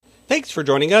Thanks for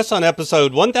joining us on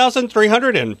episode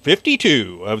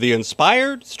 1352 of the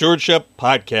Inspired Stewardship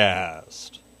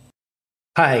Podcast.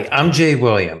 Hi, I'm Jay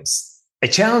Williams. I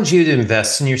challenge you to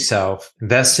invest in yourself,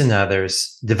 invest in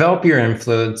others, develop your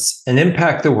influence, and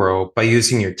impact the world by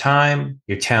using your time,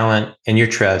 your talent, and your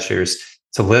treasures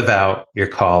to live out your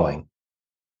calling.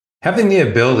 Having the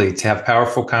ability to have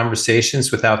powerful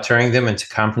conversations without turning them into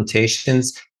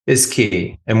confrontations is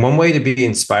key. And one way to be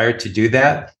inspired to do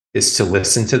that is to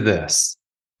listen to this,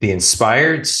 the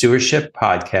Inspired Stewardship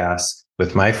Podcast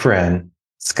with my friend,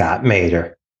 Scott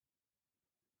Mader.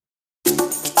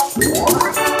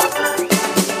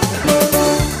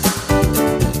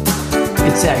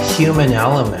 It's that human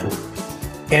element.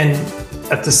 And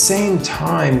at the same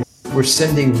time, we're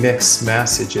sending mixed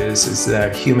messages is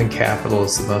that human capital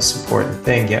is the most important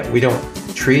thing, yet we don't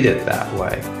treat it that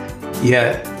way.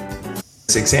 Yet,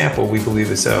 as an example, we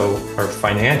believe as though our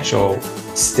financial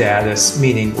status,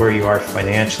 meaning where you are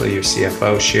financially, your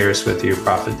CFO shares with you, your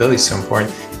profitability is so important,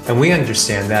 and we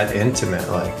understand that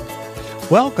intimately.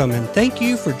 Welcome and thank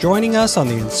you for joining us on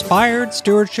the Inspired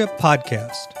Stewardship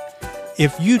Podcast.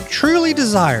 If you truly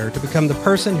desire to become the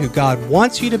person who God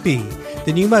wants you to be,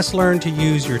 then you must learn to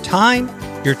use your time,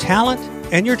 your talent,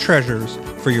 and your treasures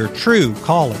for your true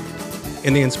calling.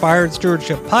 In the Inspired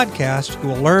Stewardship Podcast, you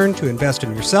will learn to invest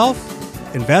in yourself,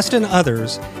 invest in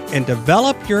others, and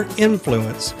develop your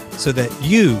influence so that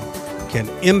you can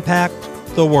impact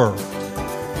the world.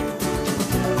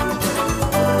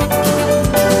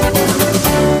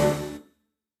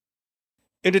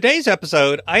 In today's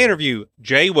episode, I interview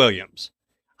Jay Williams.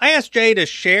 I asked Jay to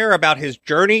share about his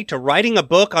journey to writing a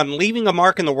book on leaving a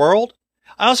mark in the world.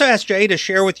 I also asked Jay to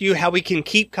share with you how we can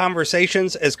keep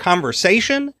conversations as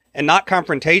conversation and not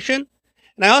confrontation.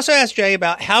 And I also asked Jay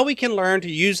about how we can learn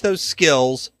to use those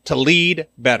skills to lead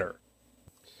better.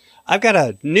 I've got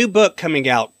a new book coming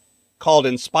out called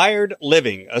Inspired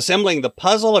Living, Assembling the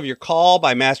Puzzle of Your Call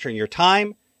by Mastering Your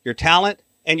Time, Your Talent,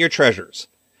 and Your Treasures.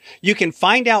 You can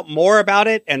find out more about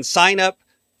it and sign up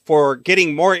for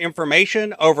getting more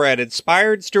information over at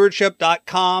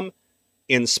inspiredstewardship.com,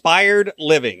 Inspired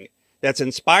Living. That's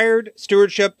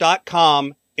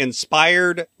inspiredstewardship.com,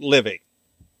 Inspired Living.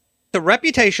 The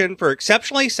reputation for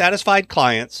exceptionally satisfied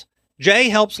clients, Jay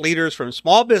helps leaders from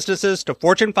small businesses to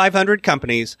Fortune 500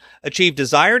 companies achieve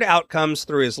desired outcomes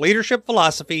through his leadership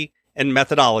philosophy and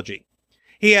methodology.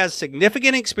 He has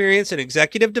significant experience in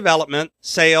executive development,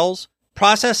 sales,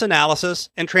 process analysis,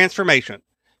 and transformation,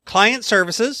 client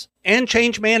services, and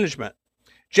change management.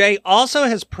 Jay also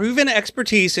has proven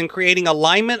expertise in creating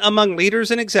alignment among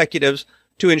leaders and executives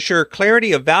to ensure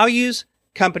clarity of values,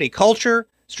 company culture,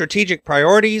 strategic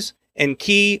priorities, and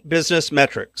key business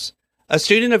metrics. A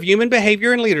student of human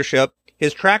behavior and leadership,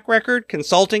 his track record,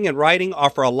 consulting, and writing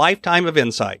offer a lifetime of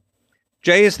insight.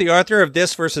 Jay is the author of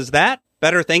This versus That,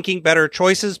 Better Thinking, Better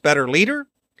Choices, Better Leader,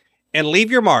 and Leave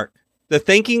Your Mark, The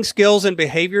Thinking, Skills, and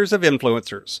Behaviors of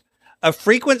Influencers. A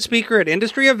frequent speaker at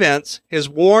industry events, his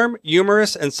warm,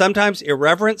 humorous, and sometimes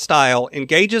irreverent style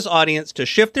engages audience to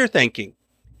shift their thinking.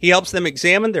 He helps them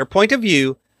examine their point of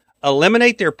view,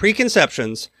 eliminate their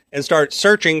preconceptions, and start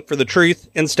searching for the truth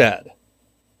instead.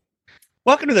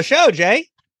 Welcome to the show, Jay.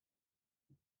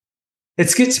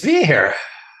 It's good to be here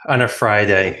on a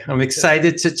Friday. I'm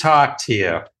excited to talk to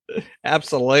you.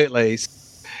 Absolutely.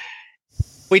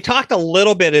 We talked a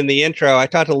little bit in the intro. I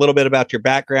talked a little bit about your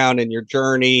background and your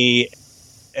journey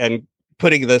and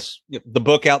putting the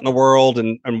book out in the world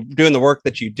and doing the work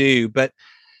that you do. But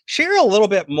share a little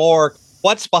bit more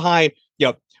what's behind,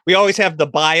 we always have the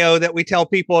bio that we tell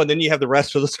people, and then you have the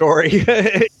rest of the story.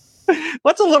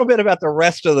 What's a little bit about the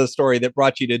rest of the story that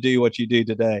brought you to do what you do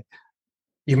today?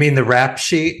 You mean the rap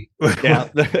sheet? Yeah,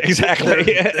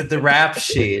 exactly. the rap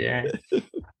sheet.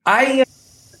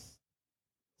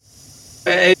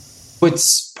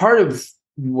 What's part of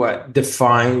what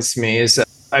defines me is that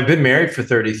I've been married for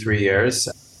 33 years.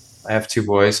 I have 2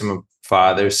 boys. I'm a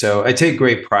father. So I take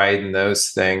great pride in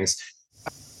those things.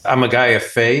 I'm a guy of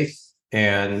faith,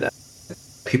 and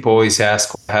people always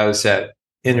ask, how does that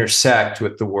intersect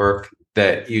with the work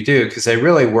that you do? Because I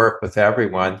really work with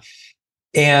everyone.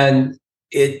 And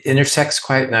it intersects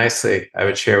quite nicely, I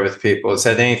would share with people, is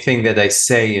that anything that I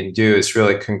say and do is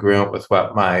really congruent with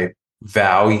what my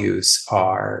values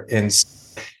are. And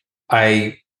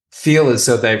I feel as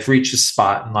though that I've reached a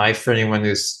spot in life, for anyone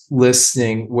who's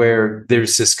listening, where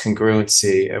there's this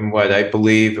congruency in what I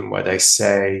believe and what I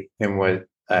say and what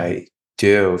I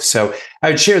do. So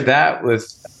I would share that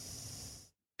with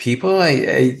people.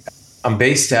 I'm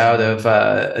based out of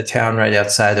a town right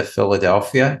outside of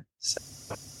Philadelphia. So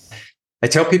I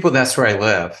tell people that's where I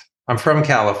live. I'm from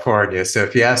California. So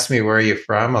if you ask me where you're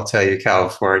from, I'll tell you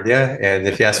California. And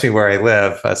if you ask me where I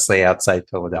live, I'll say outside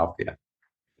Philadelphia.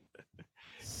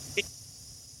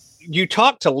 You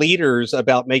talk to leaders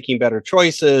about making better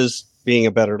choices, being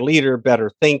a better leader,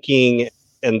 better thinking,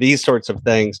 and these sorts of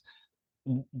things.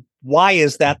 Why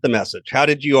is that the message? How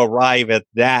did you arrive at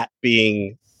that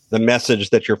being the message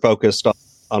that you're focused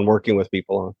on working with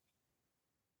people on?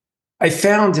 I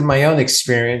found in my own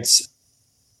experience,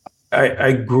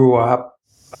 I grew up,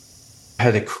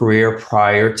 had a career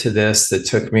prior to this that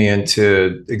took me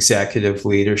into executive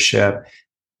leadership.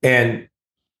 And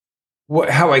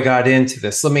how I got into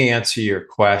this, let me answer your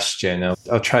question.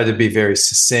 I'll try to be very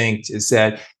succinct, is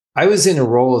that I was in a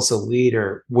role as a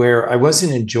leader where I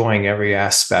wasn't enjoying every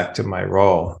aspect of my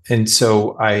role. And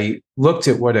so I looked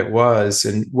at what it was,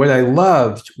 and what I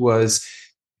loved was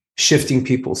shifting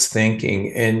people's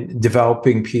thinking and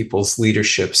developing people's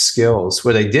leadership skills.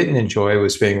 What I didn't enjoy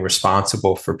was being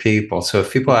responsible for people. So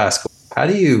if people ask, how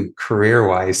do you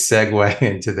career-wise segue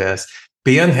into this?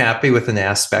 Be unhappy with an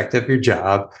aspect of your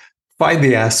job, find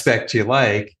the aspect you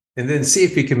like, and then see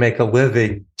if you can make a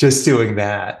living just doing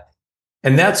that.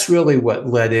 And that's really what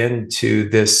led into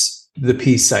the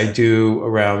piece I do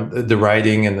around the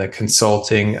writing and the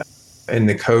consulting and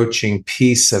the coaching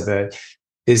piece of it,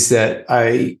 is that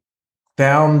I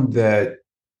found that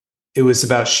it was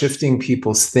about shifting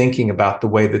people's thinking about the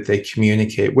way that they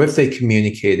communicate. What if they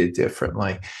communicated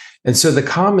differently? And so the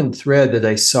common thread that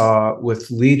I saw with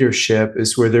leadership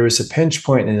is where there was a pinch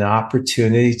point and an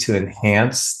opportunity to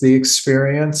enhance the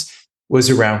experience was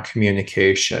around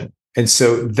communication. And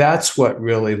so that's what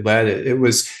really led it. It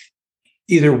was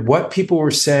either what people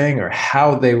were saying or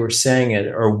how they were saying it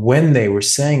or when they were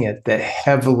saying it that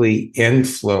heavily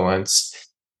influenced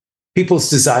people's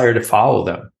desire to follow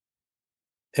them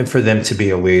and for them to be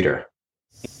a leader.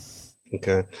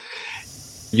 Okay.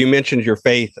 You mentioned your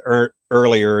faith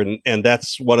earlier, and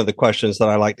that's one of the questions that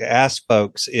I like to ask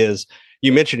folks is,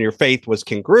 you mentioned your faith was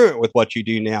congruent with what you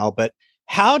do now, but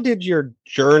how did your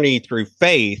journey through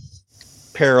faith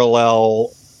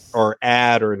parallel or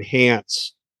add or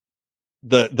enhance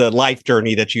the life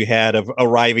journey that you had of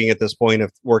arriving at this point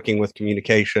of working with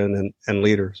communication and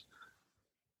leaders?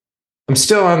 I'm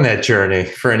still on that journey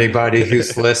for anybody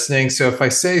who's listening. So if I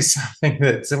say something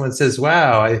that someone says,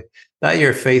 wow, I thought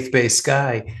you're a faith-based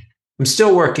guy, I'm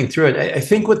still working through it. I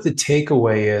think what the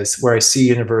takeaway is, where I see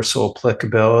universal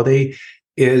applicability,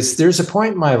 is there's a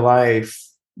point in my life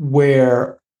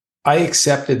where I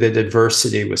accepted that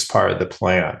adversity was part of the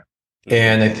plan.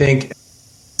 And I think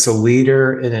as a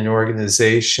leader in an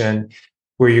organization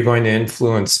where you're going to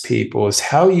influence people, is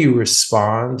how you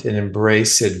respond and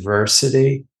embrace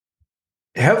adversity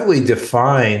heavily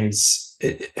defines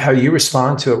how you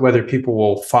respond to it, whether people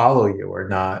will follow you or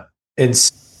not. And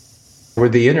where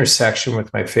the intersection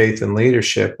with my faith and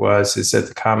leadership is that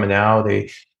the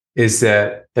commonality is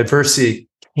that adversity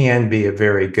can be a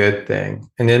very good thing.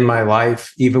 And in my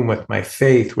life, even with my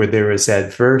faith, where there was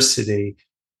adversity,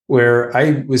 where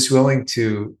I was willing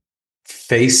to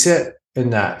face it and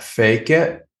not fake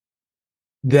it,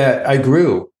 that I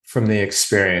grew from the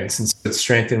experience, and so it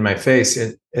strengthened my faith.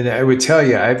 And I would tell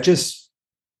you, I've just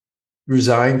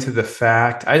resigned to the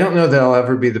fact, I don't know that I'll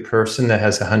ever be the person that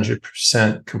has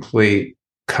 100% complete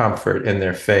comfort in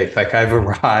their faith. Like, I've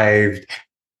arrived,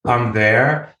 I'm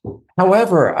there.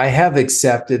 However, I have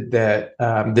accepted that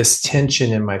this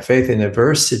tension in my faith and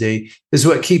adversity is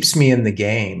what keeps me in the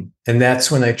game. And that's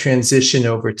when I transition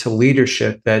over to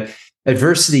leadership, that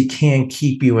adversity can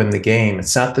keep you in the game.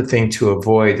 It's not the thing to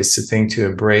avoid. It's the thing to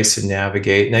embrace and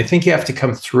navigate. And I think you have to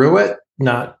come through it,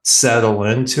 not settle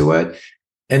into it.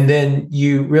 And then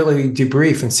you really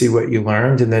debrief and see what you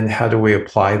learned. And then how do we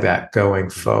apply that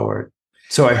going forward?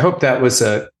 So I hope that was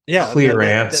a clear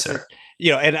answer.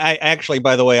 And I actually,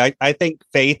 by the way, I think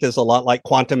faith is a lot like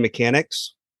quantum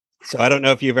mechanics. So I don't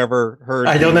know if you've ever heard.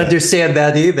 I don't understand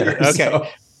that either. Okay. So.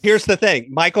 Here's the thing.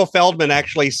 Michael Feldman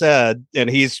actually said,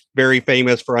 and he's very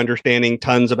famous for understanding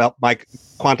tons about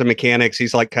quantum mechanics.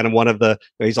 He's like kind of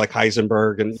he's like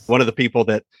Heisenberg and one of the people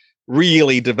that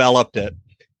really developed it.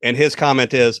 And his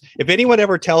comment is, if anyone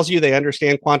ever tells you they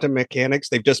understand quantum mechanics,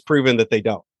 they've just proven that they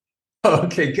don't.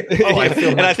 Okay. Oh, I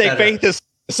feel and I think better. Faith is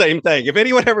the same thing. If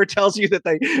anyone ever tells you that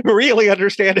they really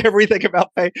understand everything about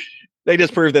faith, they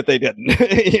just proved that they didn't.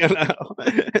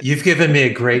 You've given me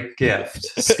a great gift,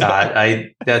 Scott.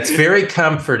 That's very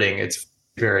comforting. It's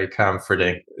very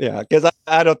comforting. Yeah, because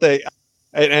I don't think,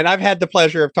 and I've had the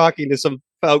pleasure of talking to some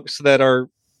folks that are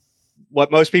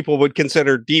what most people would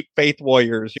consider deep faith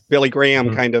warriors, Billy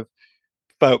Graham kind of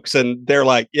folks, and they're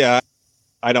like, yeah,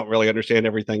 I don't really understand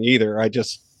everything either. I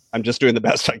just I'm just doing the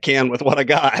best I can with what I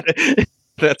got.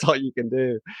 That's all you can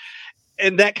do.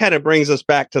 And that kind of brings us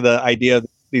back to the idea of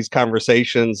these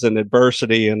conversations and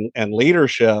adversity and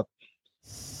leadership,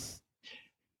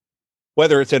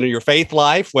 whether it's in your faith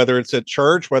life, whether it's at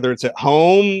church, whether it's at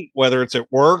home, whether it's at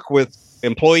work with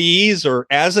employees or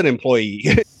as an employee,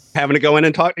 having to go in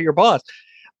and talk to your boss.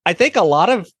 I think a lot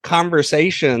of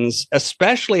conversations,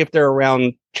 especially if they're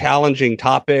around challenging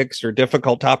topics or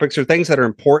difficult topics or things that are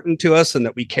important to us and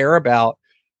that we care about,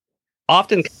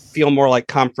 often feel more like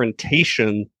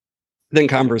confrontation than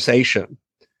conversation.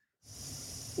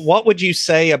 What would you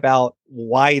say about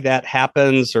why that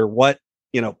happens, or what,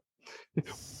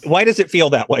 why does it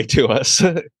feel that way to us?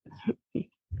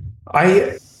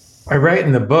 I write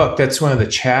in the book, that's one of the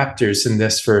chapters in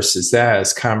this versus that,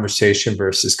 is conversation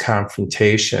versus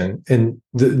confrontation. And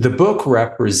the book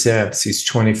represents these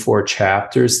 24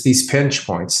 chapters, these pinch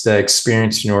points that I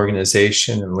experienced in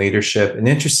organization and leadership. And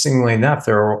interestingly enough,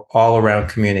 they're all around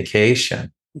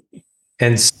communication.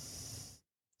 And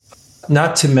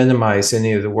not to minimize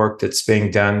any of the work that's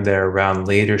being done there around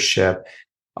leadership,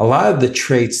 a lot of the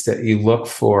traits that you look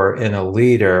for in a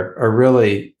leader are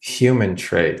really human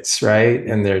traits, right?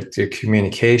 And their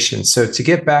communication. So to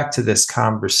get back to this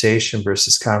conversation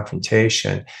versus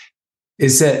confrontation,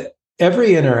 is that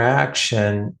every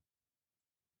interaction,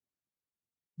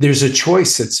 there's a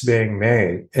choice that's being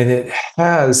made, and it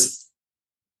has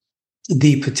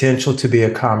the potential to be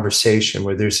a conversation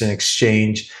where there's an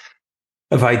exchange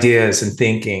of ideas and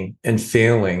thinking and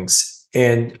feelings.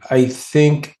 And I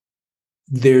think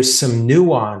there's some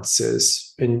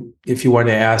nuances, and if you want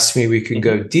to ask me, we can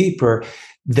go deeper,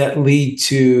 that lead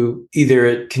to either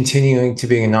it continuing to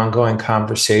be an ongoing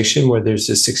conversation where there's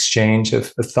this exchange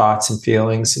of thoughts and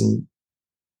feelings and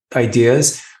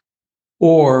ideas,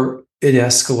 or it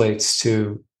escalates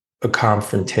to a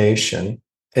confrontation.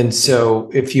 And so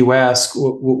if you ask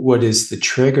what is the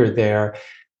trigger there,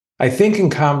 I think in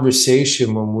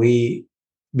conversation, when we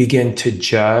begin to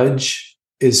judge,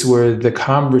 is where the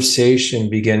conversation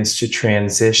begins to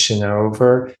transition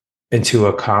over into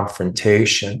a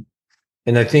confrontation.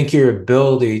 And I think your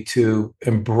ability to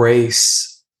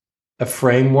embrace a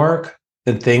framework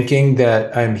and thinking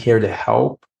that I'm here to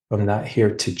help, I'm not here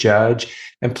to judge.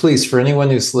 And please, for anyone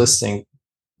who's listening,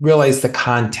 realize the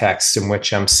context in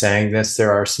which I'm saying this.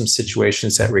 There are some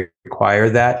situations that require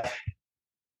that.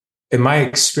 In my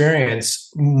experience,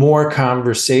 more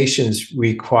conversations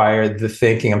require the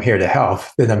thinking, I'm here to help,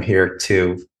 than I'm here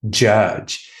to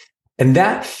judge. And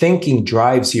that thinking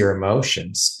drives your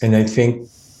emotions. And I think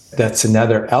that's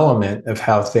another element of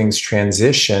how things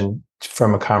transition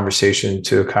from a conversation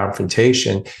to a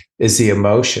confrontation, is the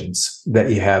emotions that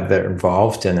you have that are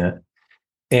involved in it.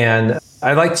 And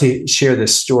I like to share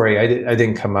this story. I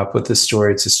didn't come up with this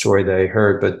story. It's a story that I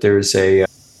heard, but there's a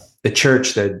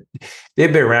church that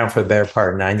they've been around for the better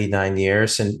part of 99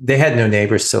 years, and they had no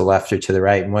neighbors to the left or to the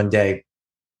right. And one day,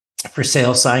 a for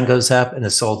sale sign goes up and a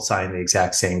sold sign the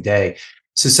exact same day.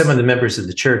 So some of the members of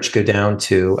the church go down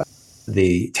to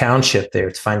the township there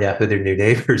to find out who their new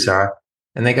neighbors are.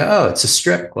 And they go, oh, it's a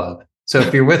strip club. So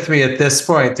if you're with me at this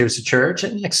point, there's a church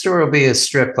and next door will be a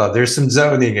strip club. There's some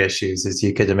zoning issues, as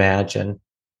you could imagine.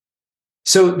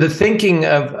 So the thinking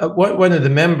of one of the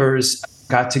members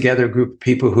got together a group of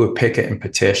people who would picket and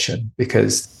petition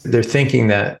because they're thinking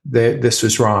that this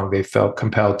was wrong. They felt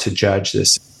compelled to judge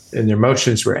this. And their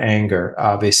emotions were anger,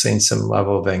 obviously, and some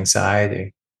level of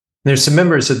anxiety. And there's some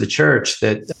members of the church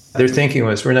that their thinking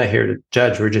was, we're not here to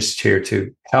judge, we're just here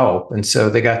to help. And so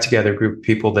they got together a group of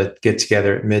people that get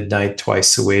together at midnight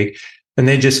twice a week, and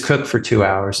they just cook for 2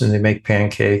 hours, and they make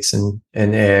pancakes and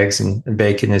eggs and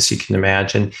bacon, as you can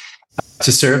imagine,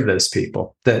 to serve those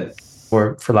people that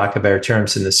were, for lack of better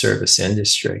terms, in the service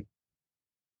industry.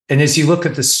 And as you look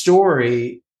at the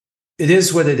story, it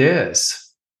is what it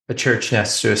is, a church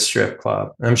next to a strip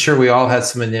club. And I'm sure we all had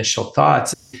some initial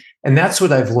thoughts. And that's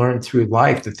what I've learned through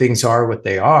life, that things are what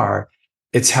they are.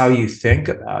 It's how you think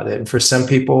about it. And for some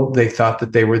people, they thought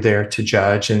that they were there to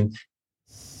judge, and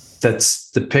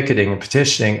that's the picketing and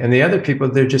petitioning. And the other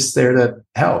people, they're just there to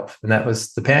help. And that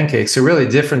was the pancakes. So really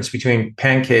the difference between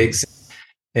pancakes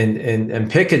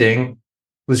and picketing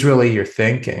was really your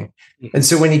thinking. And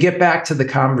so when you get back to the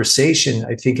conversation,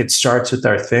 I think it starts with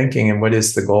our thinking and what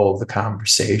is the goal of the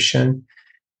conversation.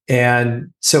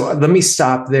 And so let me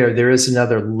stop there. There is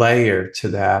another layer to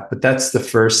that, but that's the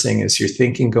first thing, is your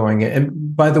thinking going in.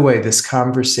 And by the way, this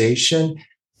conversation,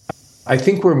 I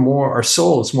think our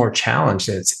soul is more challenged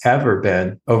than it's ever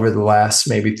been over the last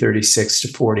maybe 36 to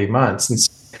 40 months. And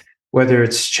whether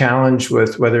it's challenged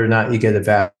with whether or not you get a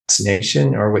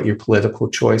vaccination, or what your political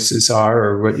choices are,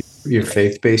 or what your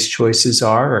faith-based choices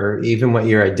are, or even what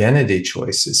your identity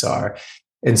choices are.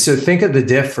 And so think of the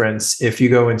difference if you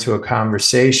go into a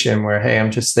conversation where, hey,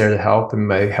 I'm just there to help, and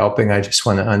by helping, I just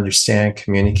want to understand,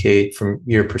 communicate from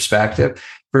your perspective,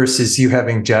 versus you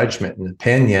having judgment and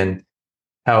opinion.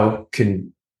 How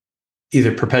can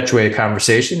either perpetuate a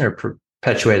conversation or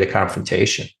perpetuate a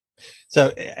confrontation?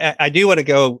 So I do want to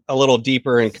go a little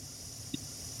deeper in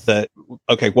the,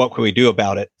 okay, what can we do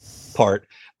about it part?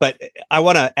 But I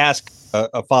want to ask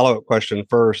a follow-up question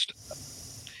first.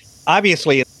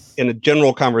 Obviously, in a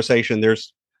general conversation,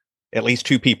 there's at least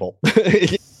two people,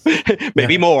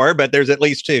 maybe more, but there's at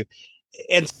least two.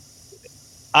 And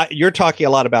you're talking a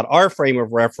lot about our frame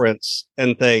of reference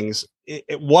and things.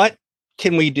 What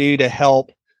can we do to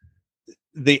help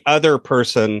the other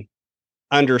person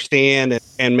understand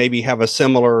and maybe have a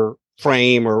similar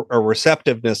frame or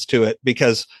receptiveness to it?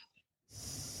 Because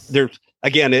there's,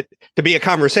 again, to be a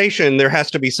conversation, there has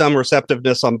to be some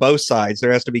receptiveness on both sides.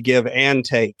 There has to be give and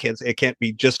take. It can't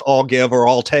be just all give or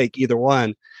all take, either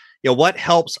one. What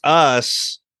helps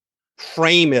us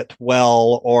frame it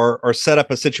well or set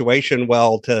up a situation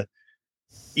well to,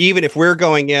 even if we're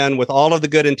going in with all of the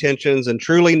good intentions and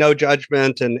truly no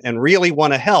judgment and really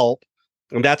want to help,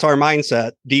 and that's our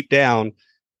mindset deep down,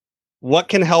 what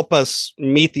can help us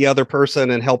meet the other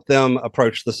person and help them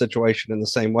approach the situation in the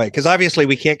same way? Because obviously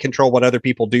we can't control what other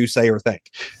people do, say, or think.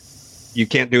 You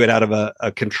can't do it out of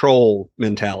a control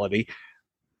mentality.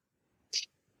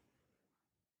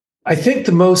 I think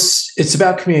it's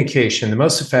about communication. The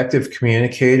most effective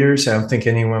communicators, I don't think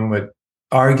anyone would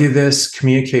argue this,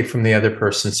 communicate from the other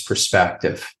person's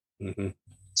perspective. Mm-hmm.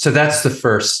 So that's the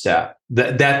first step.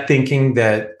 That thinking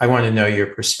that I want to know your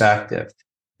perspective.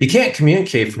 You can't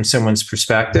communicate from someone's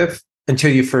perspective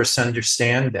until you first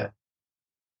understand it.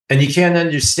 And you can't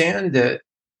understand it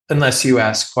unless you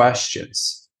ask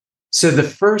questions. So the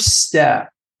first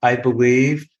step, I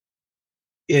believe,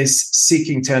 is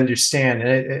seeking to understand.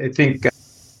 And I think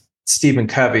Stephen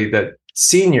Covey, the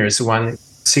senior, is the one,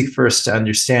 seek first to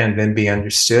understand, then be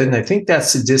understood. And I think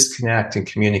that's the disconnect in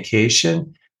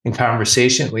communication and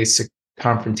conversation, at least a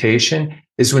confrontation,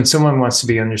 is when someone wants to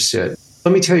be understood.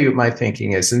 Let me tell you what my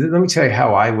thinking is, and let me tell you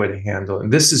how I would handle it.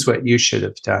 And this is what you should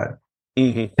have done.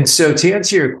 Mm-hmm. And so to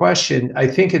answer your question, I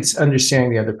think it's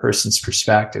understanding the other person's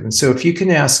perspective. And so if you can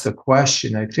ask a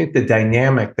question, I think the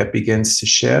dynamic that begins to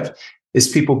shift is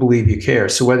people believe you care.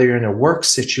 So whether you're in a work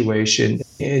situation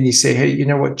and you say, hey, you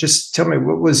know what, just tell me,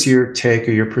 what was your take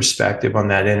or your perspective on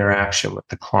that interaction with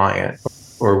the client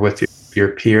or with your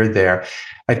peer there?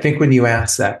 I think when you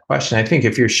ask that question, I think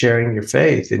if you're sharing your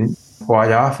faith, and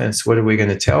quite often it's, what are we going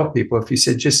to tell people? If you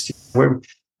said, just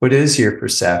what is your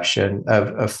perception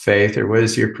of faith, or what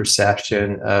is your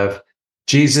perception of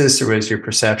Jesus, or what is your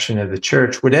perception of the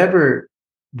church? Whatever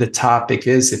the topic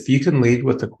is, if you can lead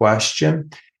with a question,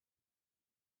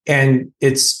 and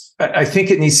I think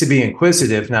it needs to be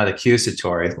inquisitive, not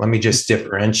accusatory. Let me just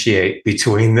differentiate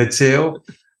between the two.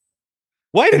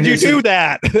 Why did you do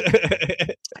that?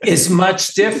 It's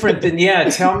much different than,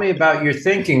 tell me about your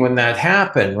thinking when that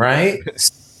happened, right?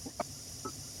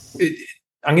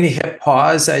 I'm going to hit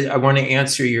pause. I want to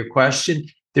answer your question.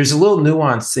 There's a little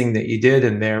nuance thing that you did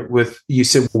in there you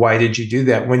said, why did you do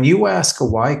that? When you ask a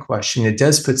why question, it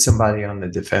does put somebody on the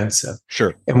defensive.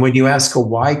 Sure. And when you ask a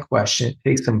why question, it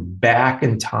takes them back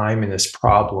in time and is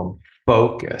problem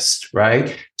focused,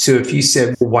 right? So if you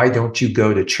said, well, why don't you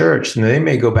go to church? And they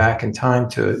may go back in time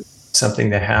to something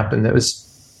that happened that was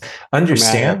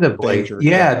understandably,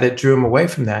 that drew them away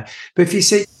from that. But if you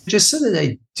say, just so that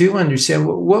I do understand,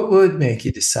 what would make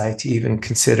you decide to even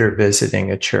consider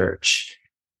visiting a church?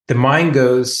 The mind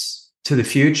goes to the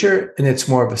future, and it's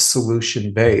more of a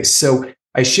solution base. So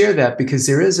I share that because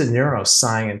there is a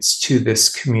neuroscience to this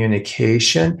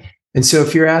communication. And so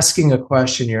if you're asking a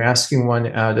question, you're asking one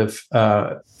out of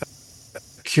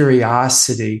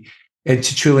curiosity and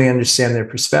to truly understand their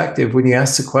perspective. When you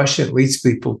ask the question, it leads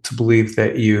people to believe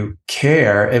that you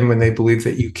care. And when they believe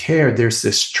that you care, there's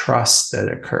this trust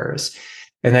that occurs.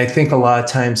 And I think a lot of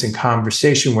times in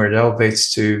conversation where it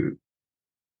elevates to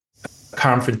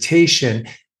confrontation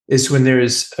is when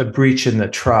there's a breach in the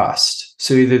trust.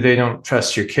 So either they don't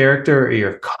trust your character or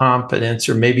your competence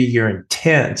or maybe your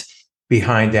intent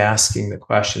behind asking the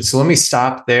question. So let me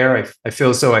stop there. I feel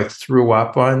as though I threw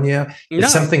up on you. No.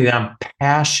 It's something that I'm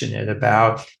passionate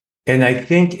about and I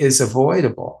think is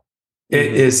avoidable. Mm-hmm.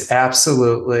 It is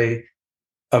absolutely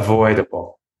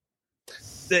avoidable.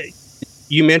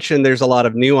 You mentioned there's a lot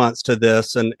of nuance to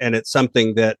this, and it's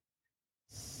something that,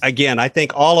 again, I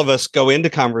think all of us go into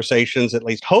conversations at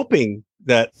least hoping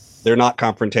that they're not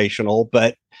confrontational,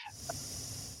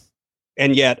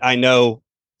 and yet I know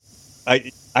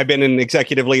I've been in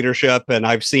executive leadership, and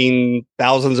I've seen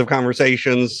thousands of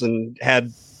conversations and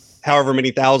had however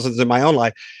many thousands in my own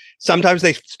life. Sometimes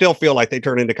they still feel like they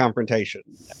turn into confrontation.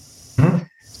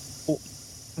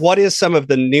 Mm-hmm. What is some of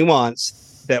the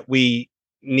nuance that we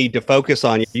need to focus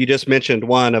on? You just mentioned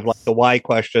one of like the why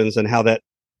questions and how that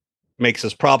makes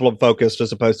us problem focused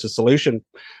as opposed to solution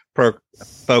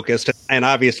focused. And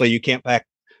obviously you can't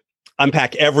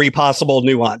unpack every possible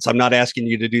nuance. I'm not asking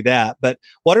you to do that, but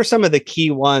what are some of the key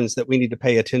ones that we need to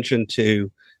pay attention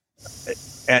to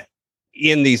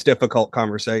in these difficult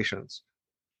conversations?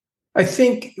 I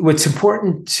think what's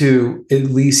important to at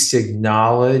least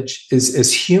acknowledge is,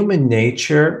 as human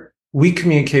nature, we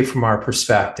communicate from our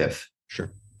perspective.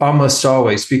 Sure. Almost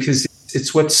always, because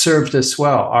it's what served us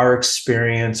well, our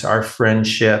experience, our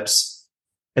friendships,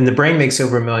 and the brain makes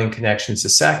over 1 million connections a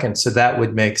second. So that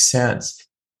would make sense.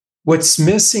 What's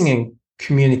missing in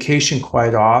communication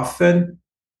quite often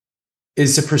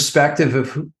is the perspective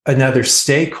of another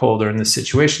stakeholder in the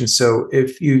situation. So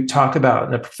if you talk about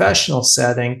in a professional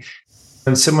setting,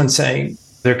 and someone's saying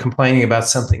they're complaining about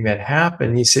something that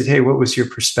happened, you said, hey, what was your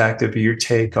perspective or your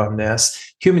take on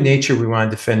this? Human nature, we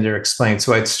want to defend or explain.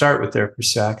 So I'd start with their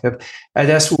perspective. I'd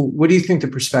ask, well, what do you think the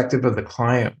perspective of the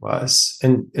client was?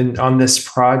 And on this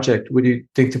project, what do you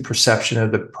think the perception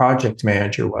of the project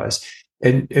manager was?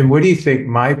 And what do you think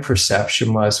my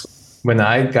perception was when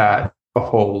I got a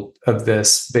hold of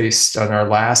this based on our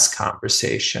last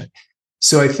conversation?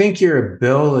 So I think your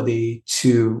ability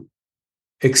to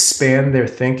expand their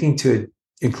thinking to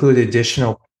include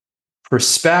additional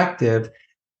perspective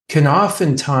can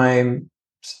oftentimes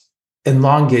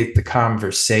elongate the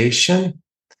conversation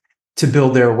to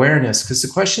build their awareness. Because the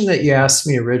question that you asked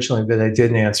me originally that I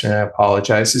didn't answer, and I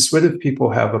apologize, is what if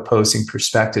people have opposing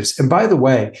perspectives? And by the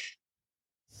way,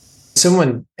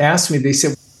 someone asked me, they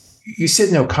said, you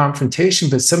said no confrontation,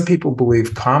 but some people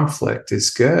believe conflict is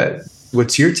good.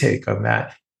 What's your take on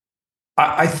that?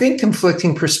 I think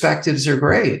conflicting perspectives are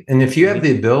great. And if you have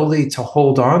the ability to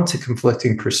hold on to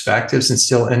conflicting perspectives and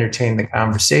still entertain the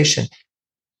conversation,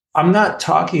 I'm not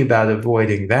talking about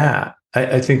avoiding that.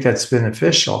 I think that's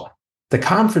beneficial. The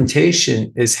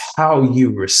confrontation is how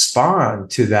you respond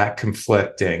to that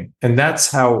conflicting. And that's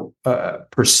how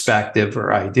perspective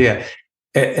or idea.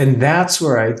 And that's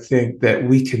where I think that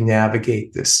we can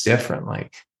navigate this differently.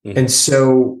 Mm-hmm. And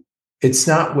so it's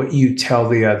not what you tell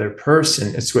the other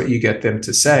person, it's what you get them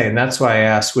to say. And that's why I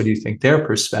asked, what do you think their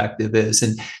perspective is?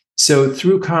 And so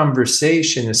through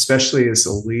conversation, especially as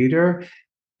a leader,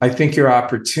 I think your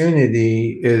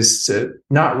opportunity is to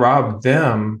not rob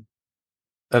them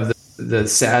of the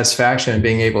satisfaction of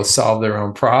being able to solve their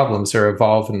own problems or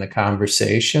evolve in the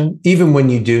conversation, even when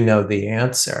you do know the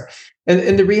answer.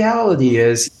 And the reality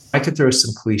is, I could throw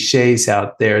some cliches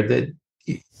out there that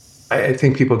I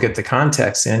think people get the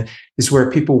context in, is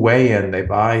where people weigh in, they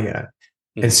buy in.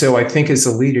 Mm-hmm. And so I think as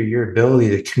a leader, your ability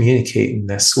to communicate in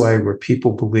this way where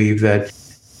people believe that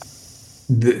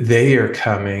they are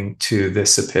coming to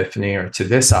this epiphany or to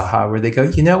this aha, where they go,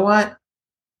 you know what?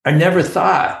 I never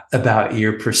thought about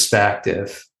your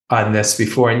perspective on this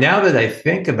before. And now that I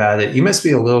think about it, you must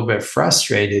be a little bit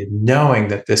frustrated knowing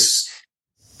that this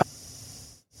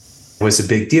was a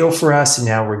big deal for us. And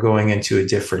now we're going into a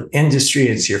different industry.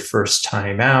 It's your first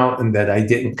time out, and that I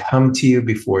didn't come to you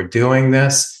before doing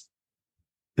this.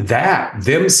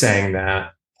 Them saying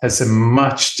that has a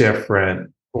much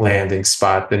different landing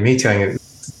spot than me telling you,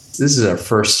 this is our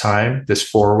first time, this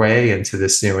foray into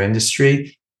this new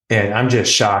industry. And I'm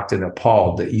just shocked and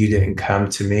appalled that you didn't come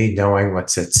to me knowing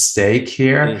what's at stake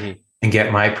here. Mm-hmm. And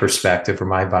get my perspective or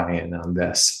my buy-in on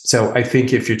this. So I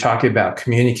think if you're talking about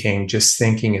communicating, just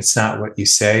thinking it's not what you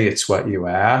say, it's what you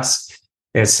ask.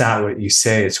 It's not what you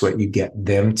say, it's what you get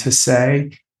them to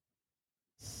say.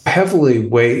 Heavily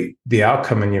weight the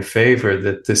outcome in your favor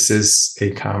that this is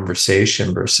a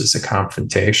conversation versus a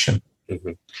confrontation.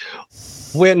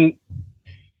 Mm-hmm. When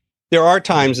there are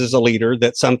times as a leader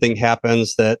that something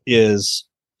happens that is,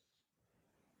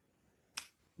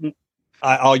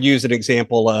 I'll use an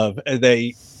example of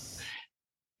they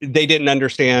didn't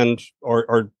understand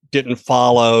or didn't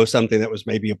follow something that was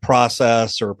maybe a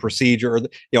process or a procedure,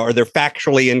 or they're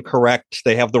factually incorrect.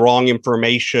 They have the wrong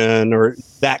information or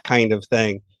that kind of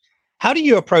thing. How do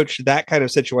you approach that kind of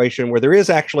situation where there is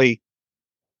actually,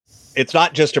 it's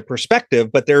not just a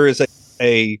perspective, but there is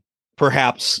a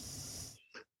perhaps,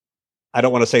 I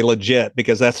don't want to say legit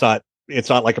because it's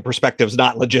not like a perspective is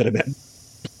not legitimate.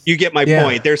 You get my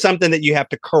point. There's something that you have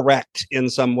to correct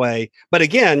in some way. But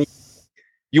again,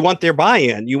 you want their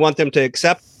buy-in. You want them to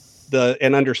accept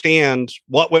and understand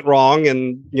what went wrong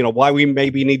and, why we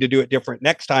maybe need to do it different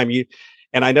next time.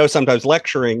 And I know sometimes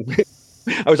lecturing,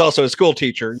 I was also a school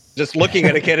teacher, just looking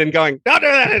at a kid and going, don't do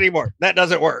that anymore. That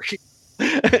doesn't work.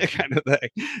 Kind of thing.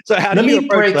 So how do you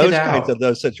approach those kinds of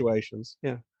those situations?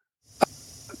 Yeah.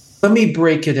 Let me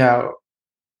break it out.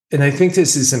 And I think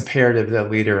this is imperative that a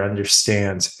leader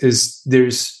understands is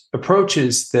there's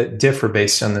approaches that differ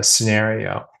based on the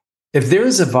scenario. If there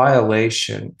is a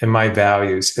violation in my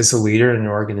values as a leader in an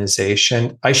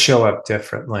organization, I show up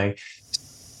differently.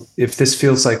 If this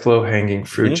feels like low-hanging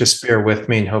fruit, just bear with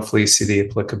me and hopefully you see the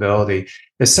applicability.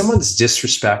 If someone's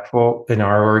disrespectful in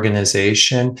our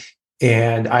organization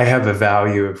and I have a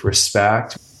value of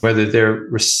respect, whether they're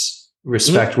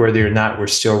worthy or not, we're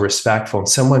still respectful, and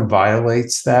someone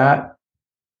violates that,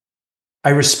 I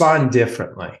respond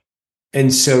differently.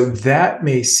 And so that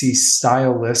may see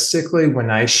stylistically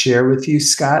when I share with you,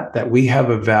 Scott, that we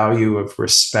have a value of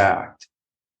respect.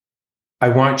 I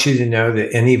want you to know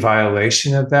that any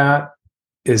violation of that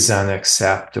is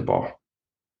unacceptable.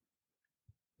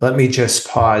 Let me just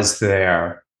pause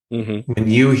there. When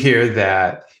you hear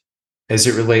that, as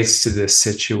it relates to this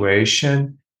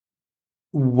situation,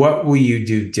 what will you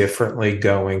do differently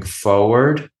going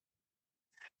forward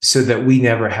so that we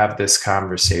never have this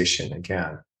conversation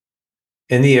again?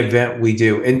 In the event we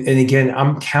do, and again,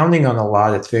 I'm counting on a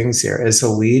lot of things here. As a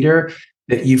leader,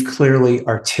 that you've clearly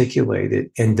articulated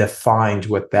and defined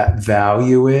what that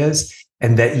value is,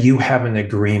 and that you have an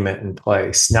agreement in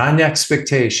place, not an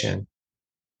expectation,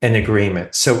 an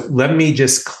agreement. So let me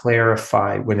just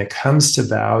clarify, when it comes to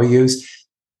values,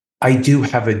 I do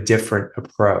have a different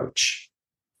approach.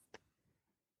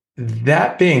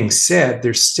 That being said,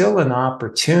 there's still an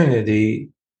opportunity.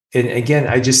 And again,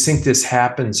 I just think this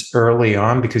happens early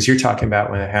on because you're talking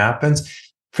about when it happens,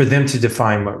 for them to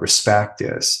define what respect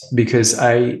is. Because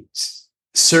I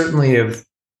certainly have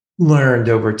learned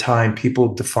over time,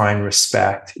 people define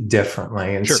respect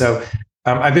differently. And so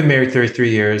I've been married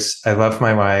 33 years. I love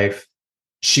my wife.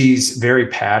 She's very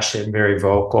passionate, very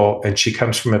vocal, and she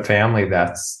comes from a family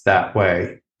that's that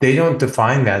way. They don't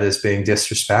define that as being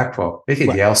disrespectful. They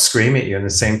could yell, scream at you, and at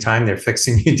the same time, they're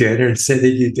fixing you dinner and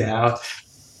sitting you down.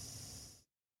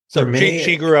 So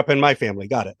she grew up in my family.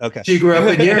 Got it. Okay. She grew up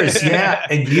in yours. Yeah.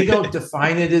 And you don't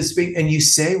define it as being, and you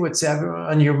say what's ever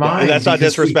on your mind. Yeah, that's not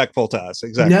disrespectful to us.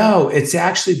 Exactly. No, it's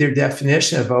actually their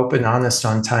definition of open, honest,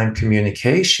 on-time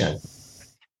communication.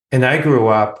 And I grew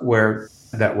up where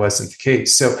that wasn't the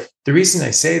case. So the reason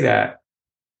I say that,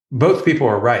 both people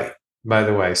are right, by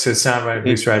the way. So it's not right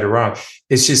who's right or wrong.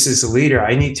 It's just, as a leader,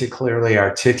 I need to clearly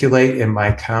articulate in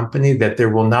my company that there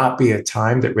will not be a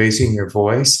time that raising your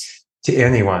voice to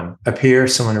anyone, a peer,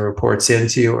 someone who reports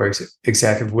into you, or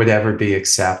executive, would ever be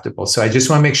acceptable. So I just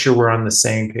want to make sure we're on the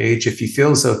same page. If you feel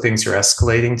as though things are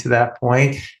escalating to that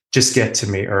point, just get to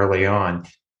me early on.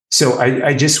 So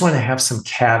I just want to have some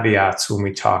caveats when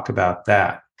we talk about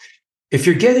that. If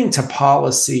you're getting to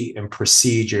policy and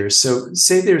procedures, so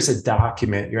say there's a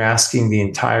document you're asking the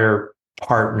entire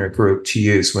partner group to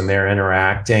use when they're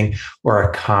interacting, or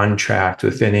a contract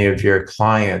with any of your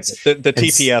clients. The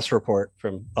TPS report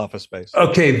from Office Space.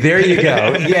 Okay, there you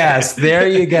go. Yes, there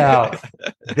you go.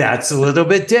 That's a little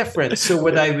bit different. So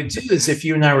what I would do is, if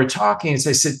you and I were talking, is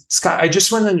I said, Scott, I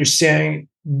just want to understand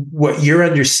what your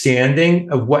understanding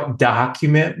of what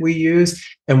document we use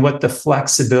and what the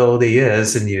flexibility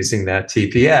is in using that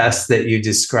TPS that you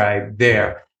described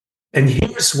there. And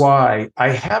here's why.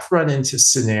 I have run into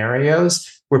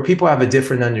scenarios where people have a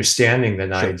different understanding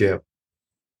than I do.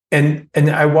 And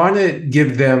I want to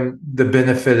give them the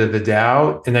benefit of the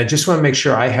doubt. And I just want to make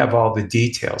sure I have all the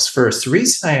details first. The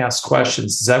reason I ask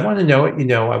questions is I want to know what you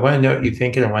know. I want to know what you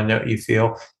think, and I want to know what you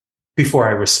feel before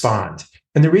I respond.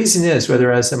 And the reason is,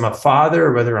 whether as I'm a father,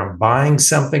 or whether I'm buying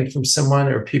something from someone,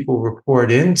 or people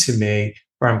report into me,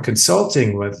 or I'm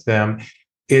consulting with them,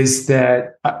 is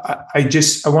that I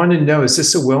want to know, is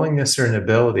this a willingness or an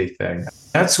ability thing?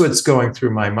 That's what's going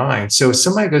through my mind. So if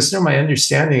somebody goes, no, my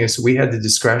understanding is we had the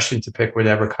discretion to pick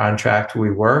whatever contract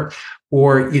we work,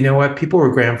 or, you know what, people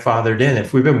were grandfathered in.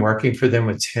 If we've been working for them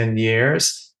with 10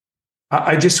 years,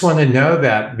 I just want to know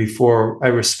that before I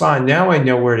respond. Now I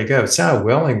know where to go. It's not a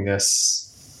willingness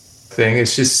thing.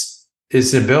 It's just,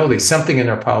 it's an ability, something in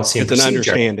our policy and procedure. It's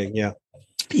an understanding. Yeah.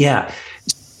 Yeah.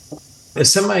 If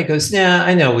somebody goes, nah,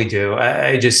 I know we do.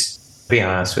 I just, be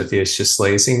honest with you, it's just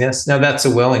laziness. Now, that's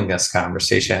a willingness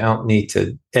conversation. I don't need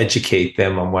to educate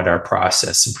them on what our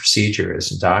process and procedure is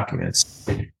and documents.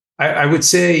 I would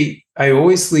say I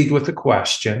always lead with a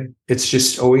question. It's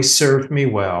just always served me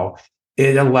well.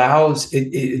 It allows,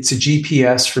 it's a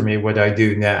GPS for me, what I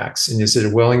do next. And is it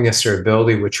a willingness or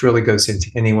ability, which really goes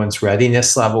into anyone's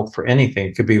readiness level for anything.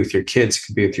 It could be with your kids, it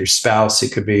could be with your spouse,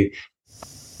 it could be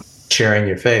sharing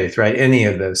your faith, right? Any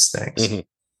of those things. Mm-hmm.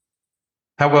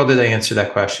 How well did I answer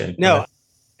that question? No,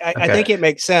 I think it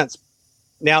makes sense.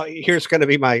 Now, here's going to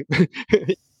be my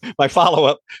my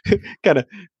follow-up kind of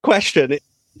question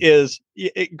is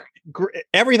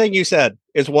everything you said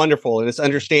is wonderful and it's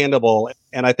understandable.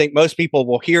 And I think most people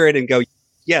will hear it and go,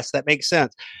 yes, that makes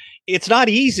sense. It's not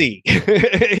easy.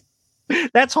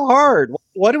 That's hard.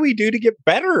 What do we do to get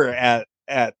better at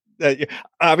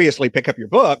obviously pick up your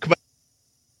book, but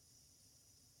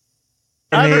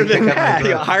other than that,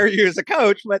 he'll hire you as a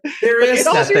coach. But there is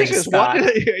nothing, Scott.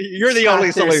 You're the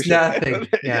only solution. Nothing.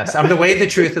 Yes, I'm the way, the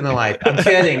truth, and the life. I'm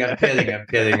kidding.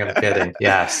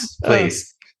 Yes,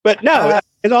 please. But no,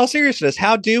 in all seriousness,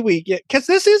 how do we get? Because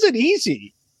this isn't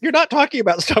easy. You're not talking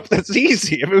about stuff that's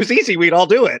easy. If it was easy, we'd all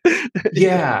do it.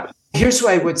 Yeah. Here's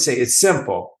what I would say. It's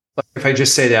simple. Like if I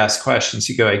just say to ask questions,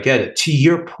 you go, I get it. To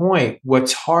your point,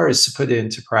 what's hard is to put it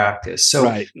into practice.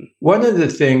 So one of the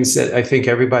things that I think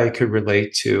everybody could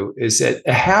relate to is that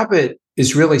a habit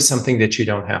is really something that you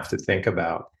don't have to think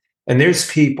about. And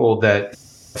there's people that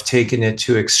have taken it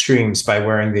to extremes by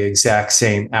wearing the exact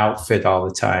same outfit all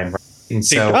the time. Right? And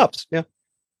so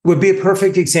would be a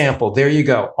perfect example. There you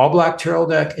go. All black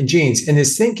turtleneck and jeans. And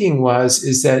his thinking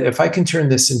is that if I can turn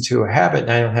this into a habit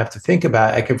and I don't have to think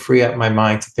about it, I can free up my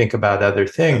mind to think about other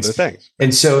things.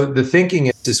 And so the thinking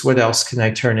is what else can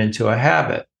I turn into a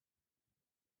habit?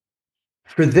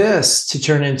 For this to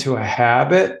turn into a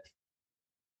habit,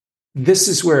 this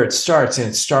is where it starts. And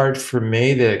it started for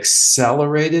me that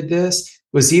accelerated this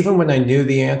was even when I knew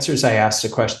the answers, I asked a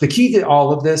question. The key to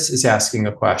all of this is asking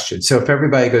a question. So if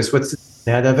everybody goes, what's the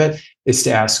net of it? Is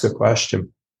to ask a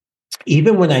question.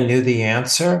 Even when I knew the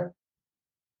answer,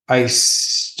 I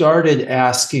started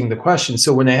asking the question.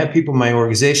 So when I had people in my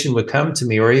organization would come to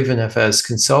me, or even if I was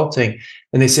consulting,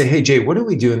 and they say, hey, Jay, what do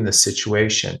we do in this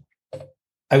situation?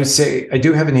 I would say, I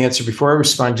do have an answer. Before I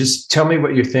respond, just tell me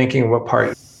what you're thinking, what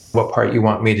part you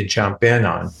want me to jump in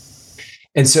on.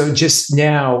 And so just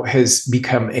now has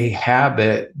become a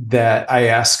habit that I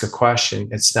ask a question.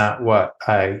 It's not what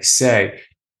I say.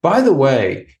 By the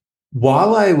way,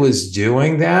 while I was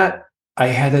doing that, I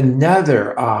had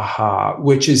another aha,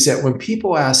 which is that when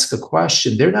people ask a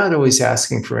question, they're not always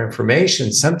asking for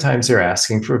information. Sometimes they're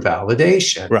asking for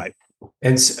validation. Right.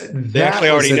 And so they actually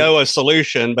already know a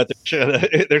solution, but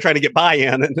they're trying to get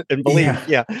buy-in and believe.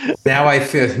 Yeah. Now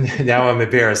I'm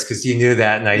embarrassed because you knew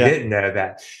that and I didn't know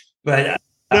that. But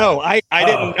no, I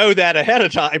didn't know that ahead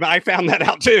of time. I found that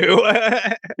out too.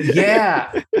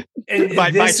 Yeah. And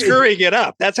by screwing it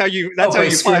up. That's how you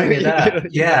screwing it up.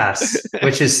 Yes.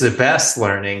 Which is the best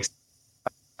learning.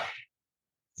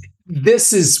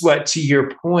 This is what, to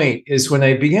your point, is when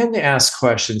I began to ask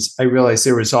questions, I realized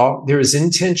there was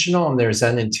intentional and there's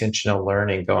unintentional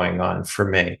learning going on for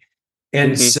me.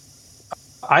 And so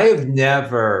I have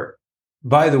never,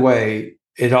 by the way,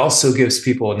 it also gives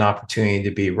people an opportunity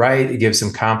to be right. It gives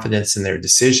them confidence in their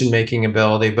decision-making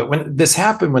ability. But when this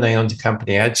happened, when I owned a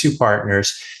company, I had two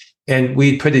partners. And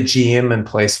we put a GM in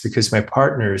place because my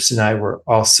partners and I were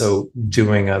also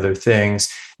doing other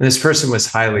things. And this person was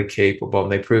highly capable,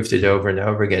 and they proved it over and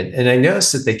over again. And I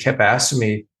noticed that they kept asking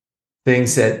me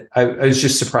things that I was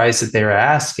just surprised that they were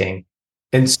asking.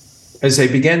 And as I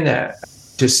began to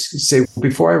just say,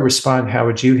 before I respond, how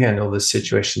would you handle this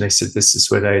situation? They said, this is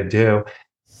what I do.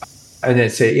 And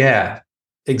I'd say, yeah,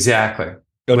 exactly.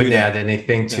 Wouldn't add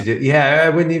anything to do. Yeah, I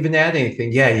wouldn't even add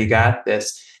anything. Yeah, you got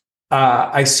this.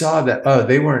 I saw that,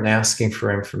 they weren't asking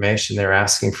for information. They're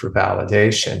asking for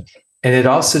validation. And it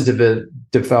also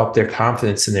developed their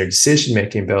confidence in their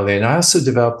decision-making ability. And I also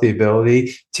developed the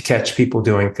ability to catch people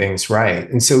doing things right.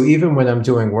 And so even when I'm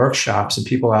doing workshops and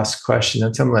people ask a question,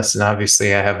 I tell them, listen,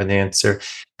 obviously I have an answer.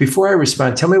 Before I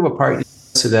respond, tell me what part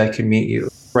so that I can meet you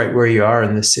right where you are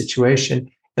in this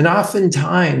situation. And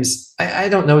oftentimes, I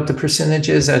don't know what the percentage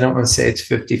is. I don't want to say it's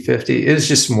 50-50. It's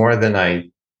just more than I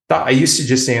thought. I used to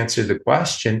just answer the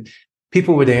question.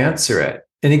 People would answer it.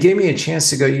 And it gave me a chance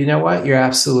to go, you know what? You're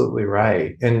absolutely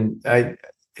right. And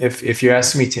if you're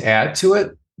asking me to add to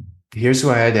it, here's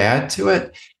what I'd add to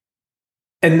it.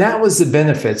 And that was the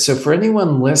benefit. So for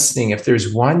anyone listening, if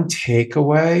there's one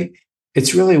takeaway,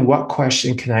 it's really what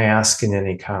question can I ask in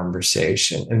any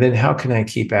conversation? And then how can I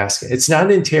keep asking? It's not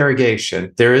an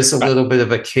interrogation. There is a little bit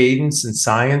of a cadence and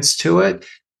science to it.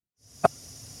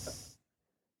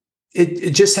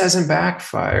 It just hasn't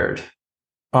backfired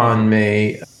on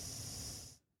me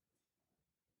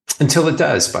until it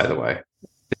does, by the way.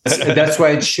 That's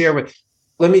why I'd share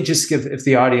let me just give, if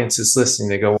the audience is listening,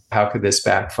 they go, how could this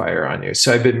backfire on you?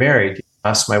 So I've been married.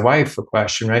 Asked my wife a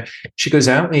question, right? She goes,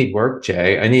 I don't need work,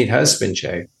 Jay. I need husband,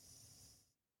 Jay.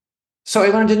 So I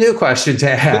learned a new question to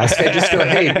ask. I just go,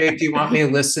 hey, babe, do you want me to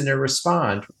listen or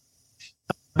respond?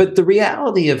 But the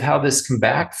reality of how this can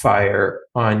backfire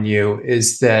on you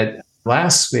is that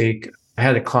last week I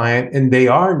had a client and they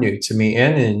are new to me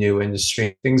and in a new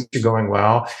industry. Things are going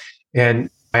well. And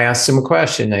I asked them a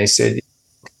question. I said,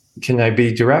 can I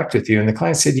be direct with you? And the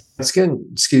client said, it's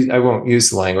getting, I won't use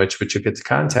the language, but you get the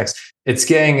context. It's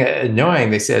getting annoying.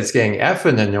 They said, it's getting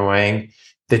effing annoying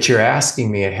that you're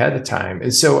asking me ahead of time.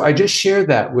 And so I just share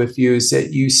that with you, is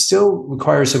that you still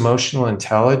requires emotional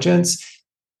intelligence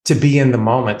to be in the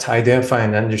moment, to identify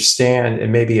and understand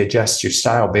and maybe adjust your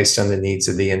style based on the needs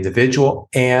of the individual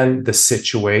and the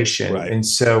situation. Right. And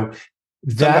so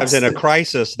sometimes in a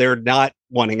crisis, they're not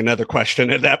wanting another question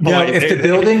at that point. No, if the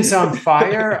building's on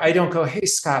fire, I don't go, hey,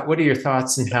 Scott, what are your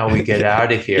thoughts on how we get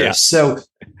out of here? Yeah. So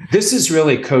this is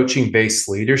really coaching-based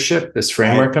leadership, this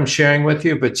framework I'm sharing with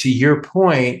you. But to your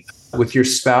point, with your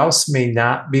spouse may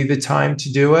not be the time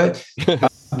to do it.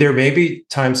 There may be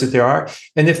times that there are.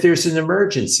 And if there's an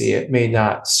emergency, it may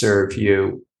not serve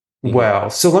you well.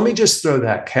 So let me just throw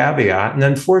that caveat. And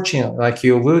unfortunately, like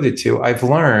you alluded to, I've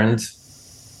learned,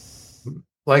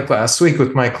 like last week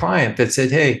with my client that said,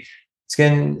 hey, it's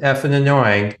getting effing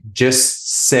annoying.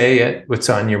 Just say it, what's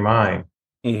on your mind.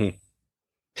 Mm-hmm.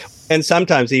 And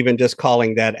sometimes even just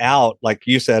calling that out, like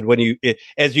you said,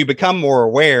 as you become more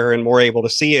aware and more able to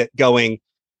see it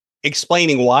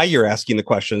explaining why you're asking the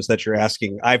questions that you're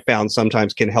asking, I've found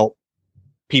sometimes can help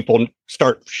people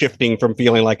start shifting from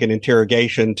feeling like an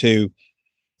interrogation to,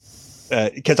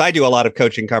 because I do a lot of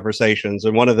coaching conversations.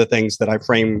 And one of the things that I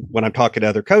frame when I'm talking to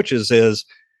other coaches is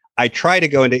I try to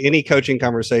go into any coaching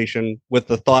conversation with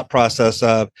the thought process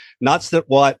of not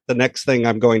what the next thing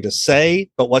I'm going to say,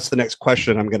 but what's the next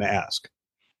question I'm going to ask.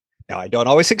 Now, I don't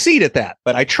always succeed at that,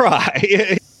 but I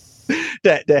try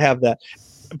to have that.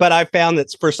 But I found that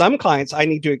for some clients, I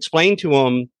need to explain to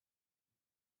them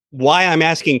why I'm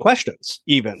asking questions,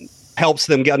 even helps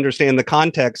them understand the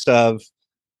context of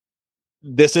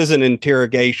this isn't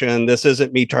interrogation. This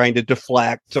isn't me trying to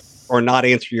deflect or not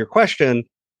answer your question.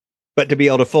 But to be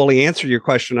able to fully answer your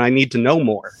question, I need to know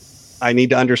more. I need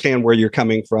to understand where you're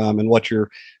coming from and what your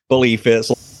belief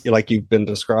is, like you've been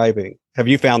describing. Have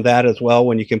you found that as well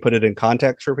when you can put it in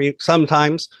context for people?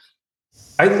 Sometimes.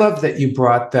 I love that you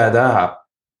brought that up,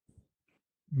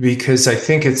 because I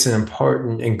think it's an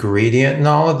important ingredient in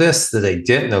all of this that I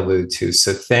didn't allude to.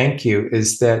 So thank you,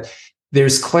 is that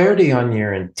there's clarity on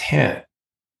your intent.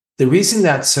 The reason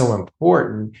that's so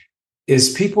important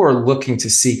is people are looking to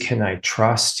see, can I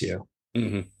trust you?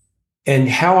 Mm-hmm. And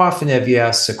how often have you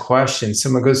asked a question?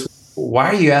 Someone goes, why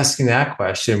are you asking that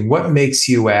question? What makes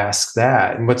you ask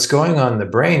that? And what's going on in the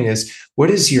brain is, what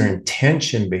is your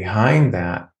intention behind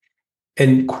that?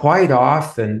 And quite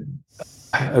often,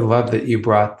 I love that you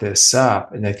brought this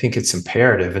up, and I think it's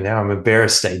imperative. And now I'm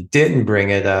embarrassed I didn't bring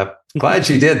it up. Glad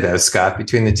you did, though, Scott,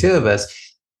 between the two of us,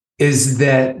 is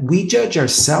that we judge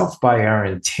ourselves by our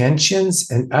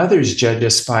intentions and others judge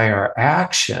us by our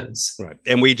actions. Right.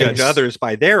 And we judge others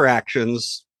by their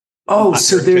actions. Oh,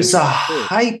 so there's a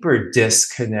hyper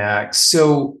disconnect.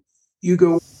 So you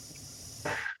go,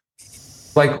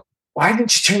 like, why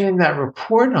didn't you turn in that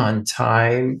report on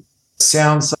time?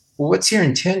 Sounds like, well, what's your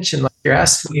intention? Like, you're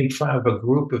asking me in front of a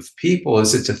group of people.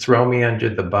 Is it to throw me under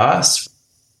the bus?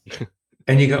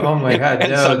 And you go, oh my God,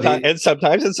 no. And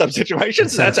sometimes in some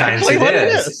situations, that's actually what it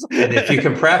is. And if you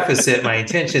can preface it, my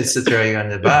intention is to throw you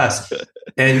under the bus.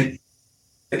 And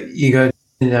you go,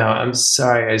 no, I'm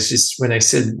sorry. I was just, when I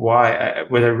said why,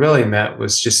 what I really meant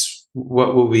was just,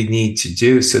 what would we need to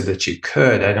do so that you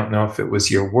could? I don't know if it was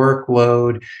your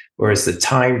workload or is the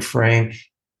time frame.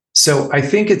 So I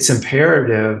think it's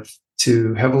imperative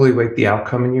to heavily weight the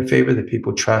outcome in your favor, that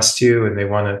people trust you and they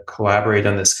want to collaborate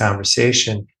on this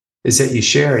conversation, is that you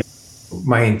share.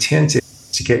 My intent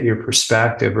is to get your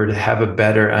perspective or to have a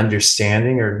better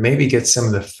understanding, or maybe get some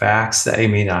of the facts that I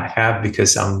may not have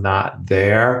because I'm not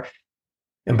there.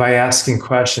 And by asking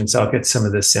questions, I'll get some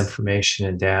of this information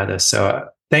and data. So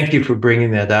thank you for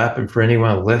bringing that up. And for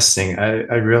anyone listening,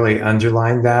 I really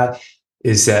underline that,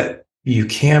 is that you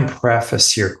can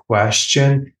preface your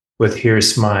question with,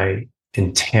 here's my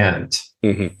intent.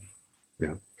 Mm-hmm.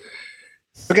 Yeah.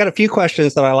 I've got a few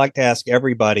questions that I like to ask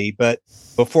everybody, but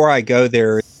before I go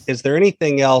there, is there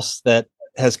anything else that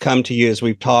has come to you as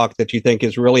we've talked that you think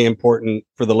is really important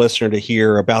for the listener to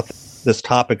hear about this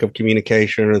topic of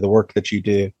communication or the work that you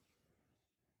do?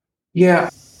 Yeah, I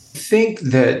think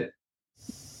that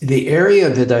the area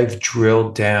that I've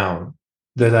drilled down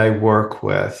that I work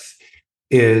with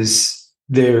is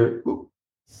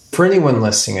for anyone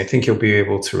listening, I think you'll be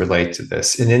able to relate to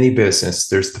this. In any business,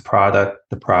 there's the product,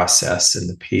 the process, and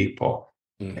the people.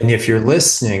 And if you're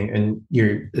listening and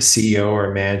you're a CEO or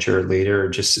a manager or leader or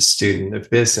just a student of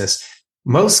business,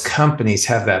 most companies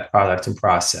have that product and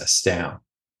process down.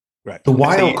 Right. The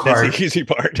wild card. That's the easy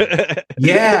part.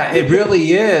 Yeah, it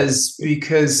really is,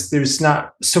 because there's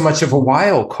not so much of a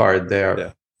wild card there.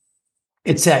 Yeah.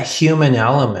 It's that human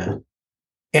element.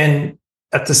 And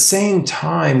at the same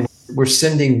time, we're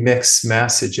sending mixed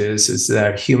messages, is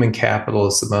that human capital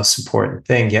is the most important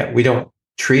thing, yet we don't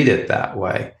treat it that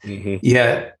way.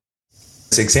 Yet,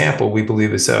 as an example, we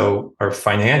believe as though our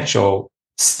financial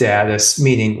status,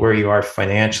 meaning where you are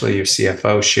financially, your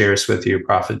CFO shares with you,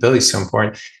 profitability is so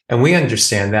important. And we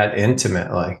understand that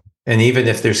intimately. And even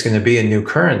if there's going to be a new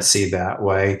currency that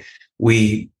way,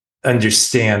 we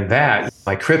understand that,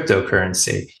 like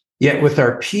cryptocurrency. Yet with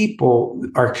our people,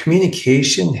 our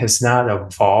communication has not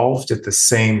evolved at the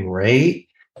same rate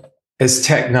as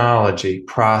technology,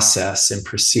 process, and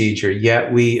procedure,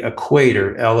 yet we equate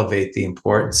or elevate the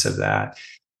importance of that.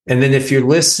 And then if you're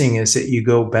listening, is that you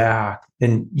go back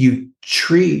and you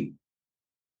treat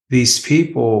these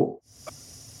people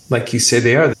like you say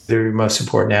they're your most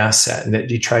important asset, and that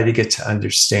you try to get to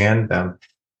understand them.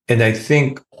 And I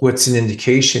think what's an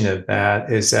indication of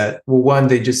that is that, well, one,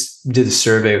 they just did a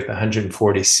survey with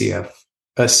 140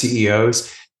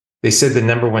 CEOs. They said the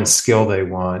number one skill they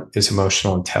want is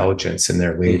emotional intelligence in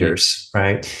their leaders,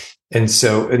 right? And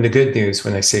so, and the good news,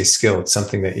 when I say skill, it's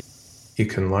something that you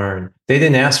can learn. They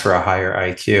didn't ask for a higher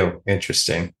IQ,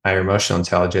 interesting, higher emotional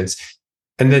intelligence.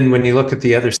 And then when you look at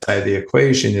the other side of the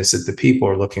equation, is that the people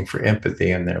are looking for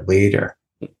empathy in their leader.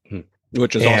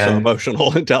 Which is also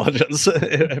emotional intelligence.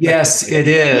 Yes, it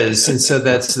is. And so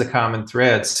that's the common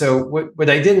thread. So what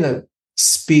I didn't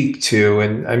speak to,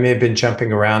 and I may have been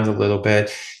jumping around a little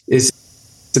bit, is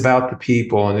it's about the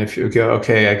people. And if you go,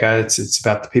 okay, I got it, it's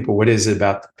about the people. What is it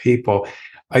about the people?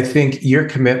 I think your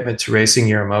commitment to raising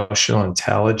your emotional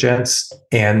intelligence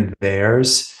and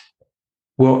theirs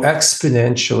will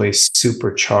exponentially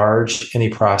supercharge any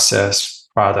process,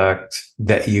 product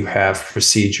that you have,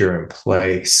 procedure in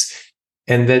place.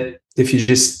 And that if you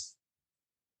just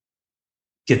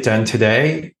get done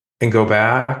today and go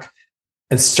back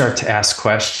and start to ask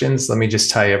questions, let me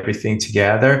just tie everything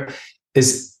together,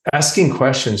 is asking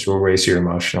questions will raise your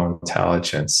emotional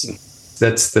intelligence.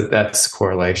 That's the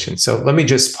correlation. So let me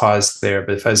just pause there.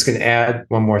 But if I was going to add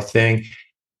one more thing,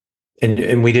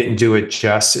 and we didn't do it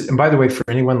justice. And by the way, for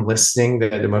anyone listening,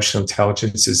 that emotional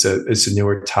intelligence is a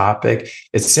newer topic.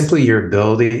 It's simply your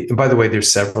ability. And by the way,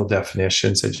 there's several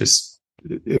definitions. I just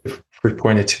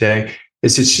pointed today.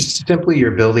 It's just simply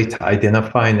your ability to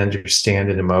identify and understand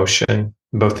an emotion,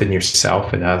 both in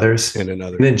yourself and others, and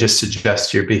then just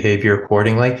adjust your behavior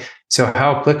accordingly. So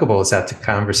how applicable is that to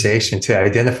conversation, to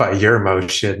identify your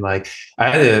emotion? Like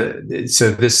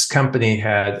so this company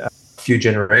had a few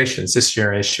generations. This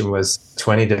generation was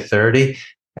 20 to 30.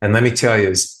 And let me tell you,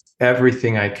 is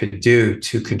everything I could do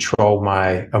to control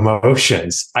my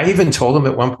emotions. I even told them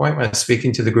at one point when I was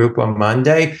speaking to the group on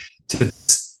Monday, to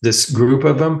this group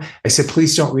of them, I said,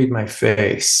 please don't read my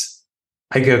face.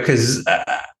 I go, because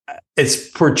it's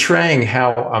portraying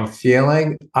how I'm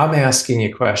feeling. I'm asking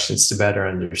you questions to better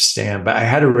understand. But I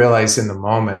had to realize in the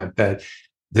moment that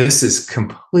this is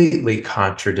completely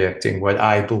contradicting what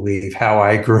I believe, how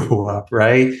I grew up,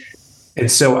 right? And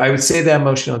so I would say that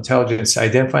emotional intelligence,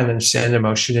 identify and understand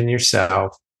emotion in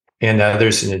yourself and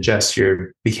others and adjust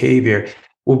your behavior,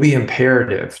 will be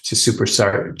imperative to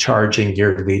supercharging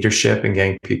your leadership and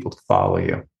getting people to follow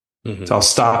you. Mm-hmm. So I'll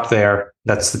stop there.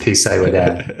 That's the piece I would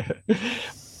add.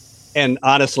 And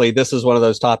honestly, this is one of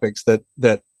those topics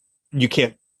that you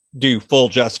can't do full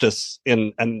justice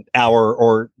in an hour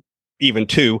or even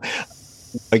two.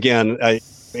 Again,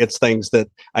 it's things that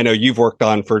I know you've worked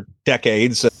on for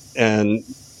decades, and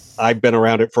I've been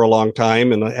around it for a long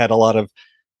time and I had a lot of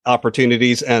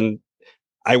opportunities. And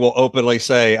I will openly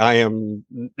say I am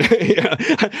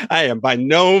by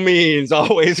no means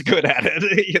always good at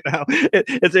it.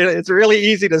 It's really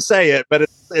easy to say it, but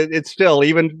it's still,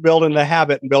 even building the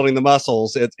habit and building the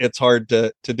muscles, it's hard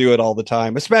to do it all the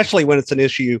time, especially when it's an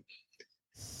issue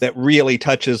that really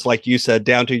touches, like you said,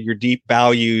 down to your deep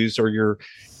values or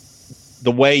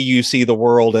the way you see the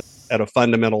world at a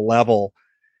fundamental level.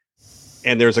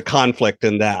 And there's a conflict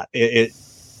in that.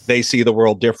 They see the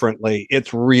world differently.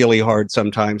 It's really hard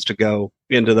sometimes to go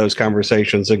into those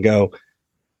conversations and go,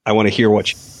 I want to hear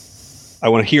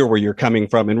where you're coming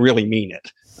from and really mean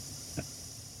it.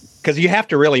 because you have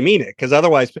to really mean it, because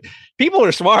otherwise people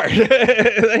are smart.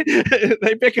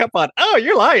 They pick up on, oh,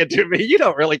 you're lying to me. You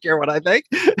don't really care what I think.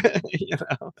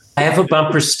 I have a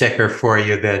bumper sticker for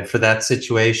you then for that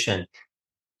situation.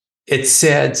 It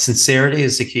said, sincerity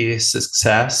is the key to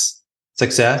success.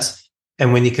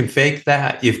 And when you can fake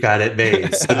that, you've got it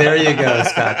made. So there you go,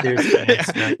 Scott. There's the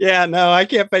answer. Yeah, no, I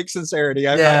can't fake sincerity.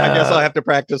 I guess I'll have to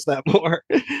practice that more.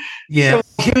 Yeah.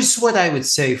 So, here's what I would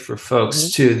say for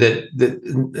folks too, that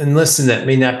and listen, that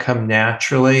may not come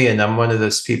naturally. And I'm one of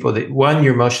those people that, one,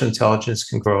 your emotional intelligence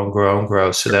can grow and grow and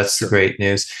grow. So that's the great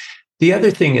news. The other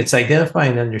thing, it's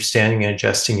identifying, understanding, and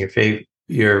adjusting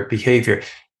your behavior.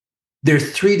 There are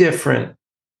 3 different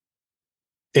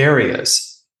areas.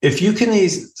 If you can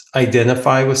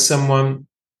identify with someone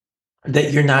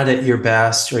that you're not at your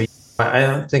best, or I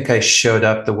don't think I showed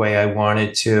up the way I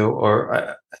wanted to,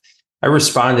 or I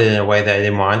responded in a way that I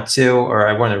didn't want to, or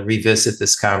I want to revisit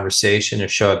this conversation or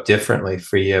show up differently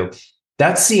for you.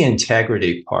 That's the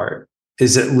integrity part,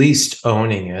 is at least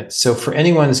owning it. So for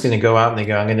anyone who's going to go out and they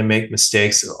go, I'm going to make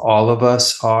mistakes, all of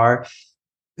us are,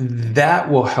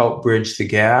 that will help bridge the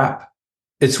gap.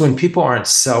 It's when people aren't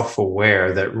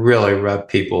self-aware that really rub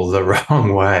people the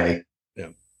wrong way.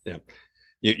 Yeah.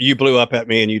 You blew up at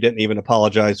me and you didn't even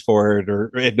apologize for it or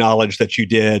acknowledge that you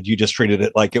did. You just treated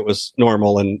it like it was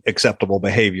normal and acceptable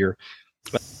behavior.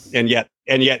 And yet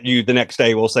you the next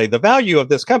day will say the value of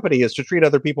this company is to treat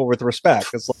other people with respect.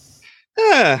 It's like,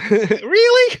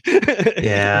 really?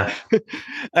 Yeah.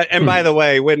 And by the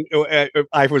way, when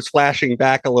I was flashing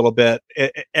back a little bit,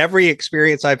 every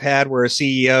experience I've had where a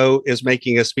CEO is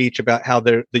making a speech about how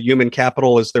the human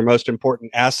capital is their most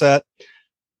important asset,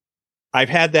 I've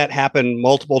had that happen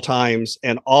multiple times,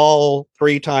 and all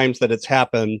 3 times that it's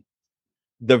happened,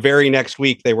 the very next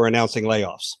week they were announcing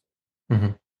layoffs.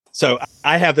 Mm-hmm. So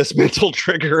I have this mental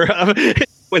trigger of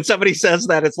when somebody says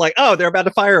that, it's like, oh, they're about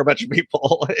to fire a bunch of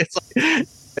people.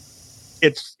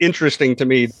 It's interesting to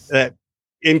me that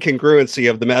incongruency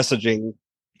of the messaging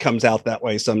comes out that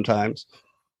way sometimes.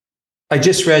 I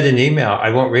just read an email. I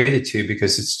won't read it to you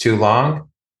because it's too long.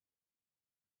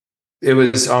 It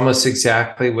was almost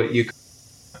exactly what you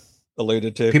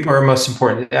alluded to. People are our most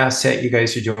important asset. You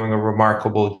guys are doing a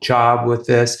remarkable job with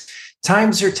this.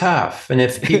 Times are tough. And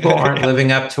if people aren't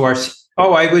living up to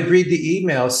I would read the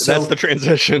email. So that's the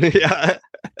transition. Yeah.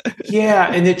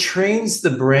 Yeah. And it trains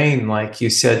the brain, like you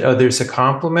said, oh, there's a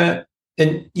compliment.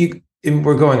 And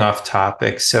we're going off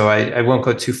topic, so I won't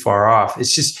go too far off.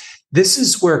 It's just, this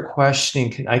is where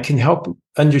questioning I can help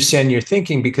understand your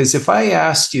thinking, because if I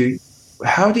asked you,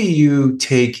 how do you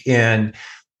take in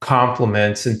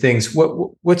compliments and things?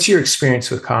 What's your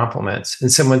experience with compliments?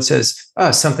 And someone says,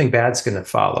 oh, something bad's going to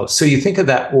follow. So you think of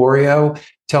that Oreo,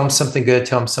 tell them something good,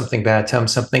 tell them something bad, tell them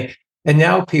something. And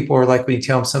now people are like, when you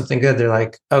tell them something good, they're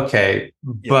like, okay,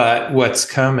 but what's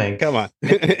coming? Come on.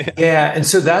 Yeah. And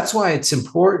so that's why it's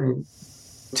important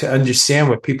to understand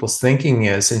what people's thinking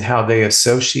is and how they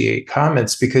associate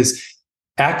comments, because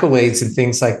accolades and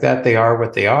things like that, they are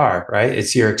what they are, right?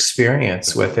 It's your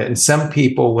experience with it. And some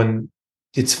people, when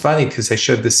it's funny, because I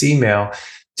showed this email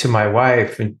to my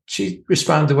wife and she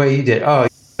responded the way you did. Oh,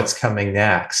 what's coming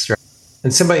next? Right?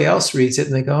 And somebody else reads it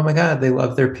and they go, oh my God, they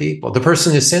love their people. The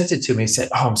person who sent it to me said,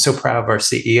 oh, I'm so proud of our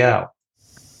CEO.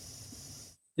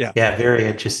 Yeah. Yeah. Very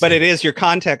interesting. But it is your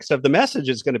context of the message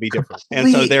is going to be different.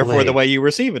 Completely. And so therefore the way you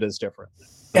receive it is different.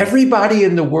 Everybody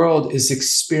in the world is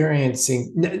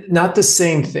experiencing not the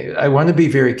same thing. I want to be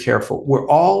very careful. We're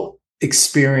all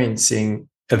experiencing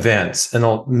events,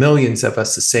 and millions of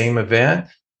us the same event.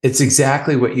 It's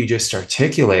exactly what you just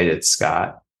articulated,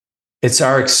 Scott. It's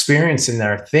our experience and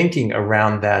our thinking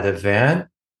around that event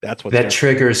that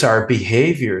triggers our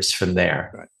behaviors from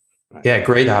there. Right. Yeah,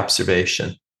 great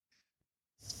observation.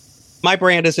 My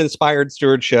brand is Inspired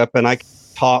Stewardship, and I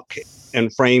talk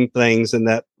and frame things in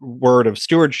that word of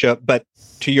stewardship. But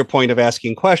to your point of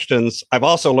asking questions, I've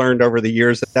also learned over the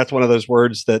years that that's one of those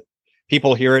words that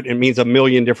people hear it means a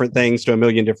million different things to a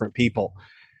million different people.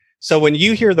 So when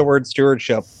you hear the word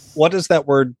stewardship, what does that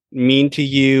word mean to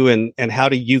you, and how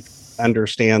do you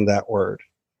understand that word?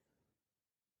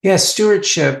 Yeah,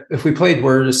 stewardship, if we played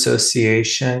word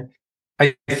association,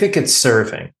 I think it's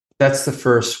serving. That's the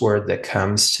first word that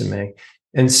comes to me.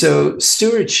 And so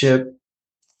stewardship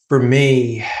for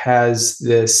me has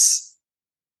this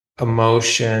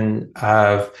emotion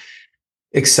of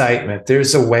excitement.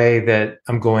 There's a way that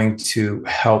I'm going to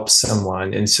help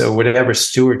someone. And so whatever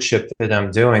stewardship that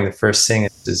I'm doing, the first thing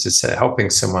is it's helping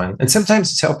someone. And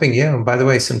sometimes it's helping you. And by the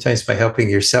way, sometimes by helping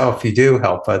yourself, you do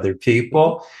help other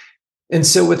people. And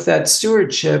so with that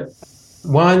stewardship,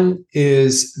 One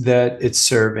is that it's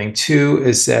serving. Two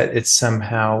is that it's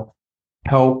somehow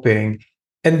helping.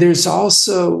 And there's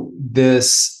also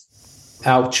this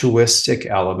altruistic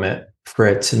element for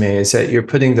it to me, is that you're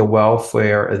putting the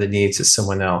welfare or the needs of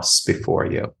someone else before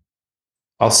you.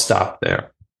 I'll stop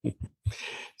there.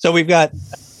 So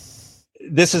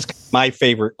this is my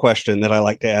favorite question that I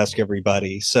like to ask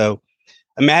everybody. So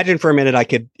imagine for a minute I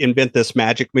could invent this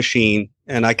magic machine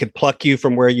and I could pluck you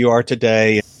from where you are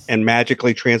today and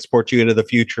magically transport you into the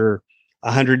future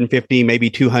 150, maybe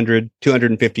 200,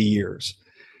 250 years.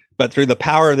 But through the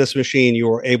power of this machine, you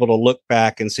were able to look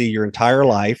back and see your entire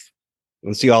life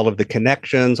and see all of the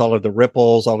connections, all of the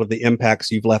ripples, all of the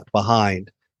impacts you've left behind.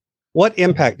 What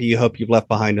impact do you hope you've left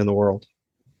behind in the world?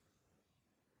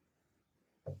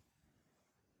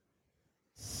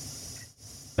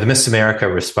 The Miss America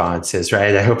response is,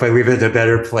 right, I hope I leave it in a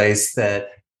better place that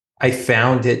I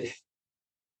found it.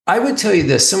 I would tell you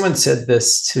this. Someone said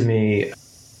this to me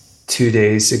 2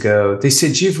 days ago. They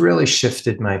said, you've really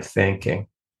shifted my thinking.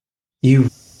 You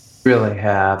really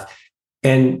have.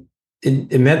 And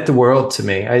it meant the world to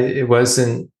me. It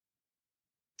wasn't,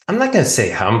 I'm not going to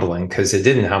say humbling, because it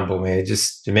didn't humble me. It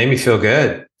made me feel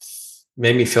good. It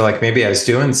made me feel like maybe I was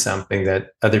doing something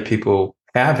that other people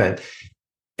haven't.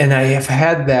 And I have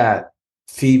had that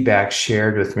feedback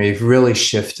shared with me. It really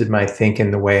shifted my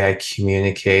thinking, the way I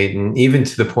communicate. And even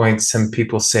to the point some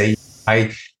people say,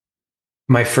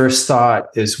 my first thought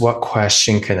is, what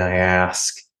question can I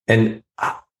ask? And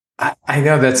I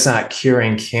know that's not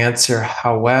curing cancer.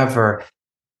 However,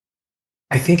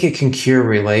 I think it can cure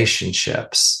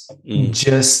relationships.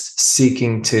 Just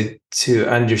seeking to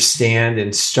understand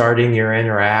and starting your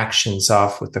interactions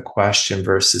off with a question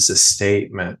versus a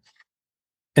statement.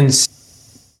 And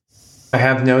I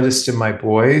have noticed in my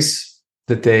boys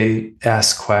that they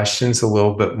ask questions a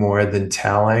little bit more than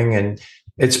telling. And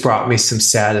it's brought me some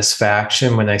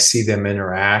satisfaction when I see them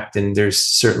interact. And there's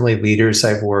certainly leaders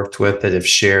I've worked with that have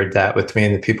shared that with me,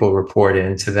 and the people report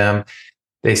into them.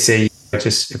 They say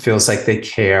it feels like they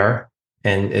care,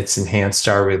 and it's enhanced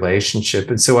our relationship.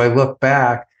 And so I look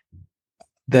back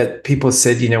that people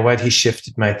said, you know what, he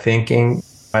shifted my thinking.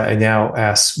 I now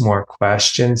ask more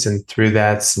questions, and through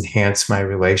that, it's enhanced my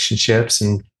relationships.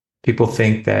 And people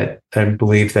think that I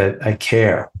believe that I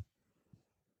care.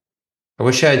 I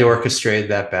wish I had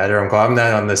orchestrated that better. I'm glad I'm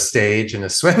not on the stage in a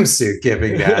swimsuit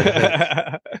giving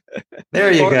that.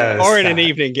 There you go. Or in an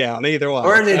evening gown, either one.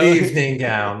 Or in an evening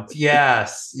gown.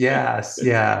 Yes. You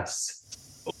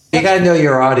got to know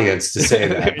your audience to say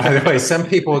that. By the way, some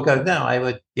people will go, no, I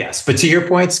would, yes. But to your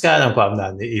point, Scott, I'm glad I'm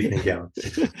not in the evening gown.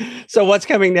 So what's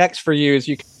coming next for you as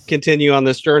you continue on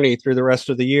this journey through the rest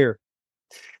of the year?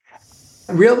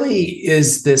 Really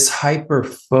is this hyper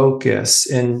focus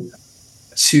and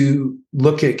to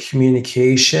look at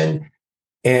communication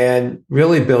and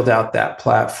really build out that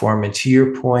platform. And to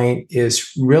your point,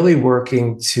 is really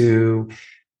working to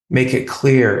make it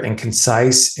clear and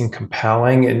concise and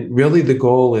compelling. And really the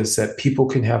goal is that people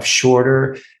can have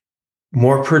shorter,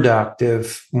 more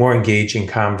productive, more engaging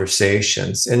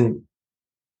conversations. And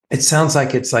it sounds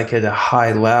like it's like at a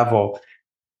high level.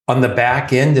 On the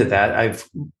back end of that, I've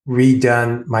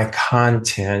redone my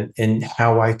content and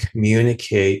how I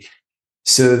communicate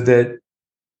so that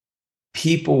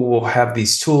people will have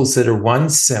these tools that are, one,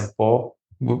 simple,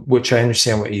 which I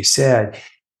understand what you said,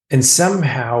 and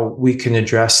somehow we can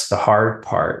address the hard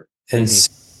part. And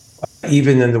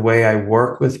even in the way I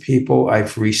work with people,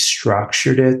 I've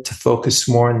restructured it to focus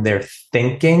more on their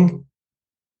thinking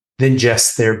than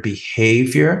just their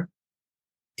behavior.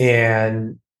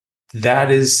 And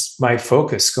that is my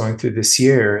focus going through this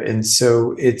year. And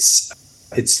so it's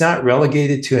not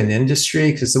relegated to an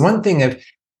industry, because the one thing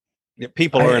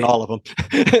people are in all of them.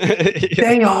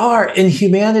 They are. And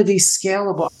humanity's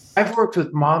scalable. I've worked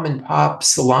with mom and pop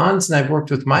salons, and I've worked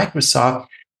with Microsoft.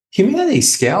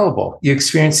 Humanity's scalable. You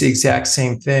experience the exact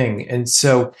same thing. And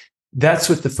so that's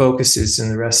what the focus is in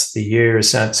the rest of the year.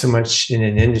 It's not so much in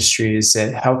an industry, is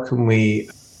that how can we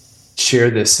share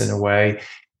this in a way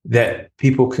that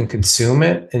people can consume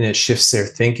it and it shifts their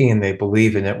thinking and they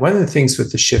believe in it. One of the things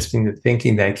with the shifting the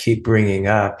thinking that I keep bringing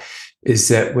up is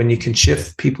that when you can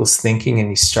shift people's thinking and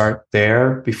you start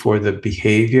there before the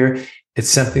behavior, it's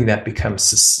something that becomes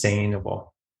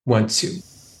sustainable once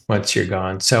you're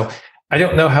gone. So I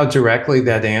don't know how directly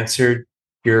that answered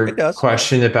your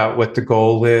question about what the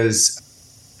goal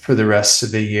is for the rest of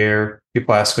the year.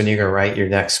 People ask when you're going to write your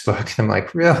next book. And I'm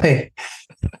like, really?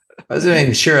 I wasn't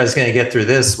even sure I was going to get through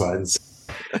this one.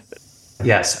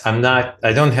 Yes,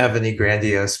 I don't have any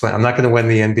grandiose plan. I'm not going to win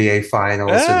the NBA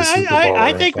finals or the Super Bowl.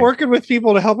 I think working with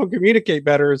people to help them communicate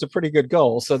better is a pretty good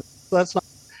goal. So that's not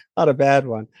Not a bad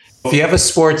one. If you have a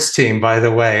sports team, by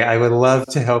the way, I would love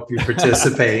to help you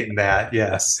participate in that.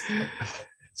 Yes.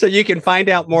 So you can find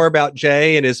out more about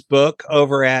Jay and his book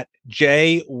over at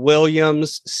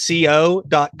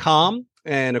jwilliamsco.com.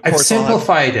 And of course, I've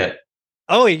simplified it.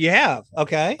 Oh, you have?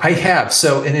 Okay. I have.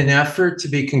 So in an effort to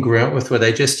be congruent with what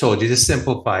I just told you, to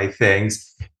simplify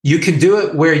things, you can do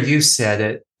it where you said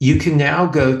it. You can now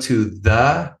go to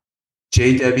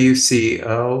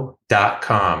thejwco.com.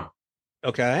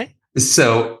 Okay.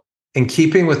 So in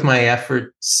keeping with my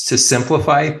efforts to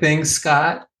simplify things,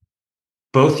 Scott,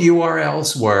 both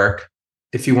URLs work.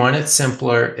 If you want it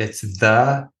simpler, it's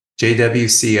thejwco.com.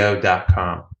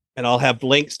 And I'll have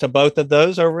links to both of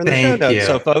those over in the show notes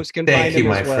so folks can find them as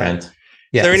well. Thank you, my friend.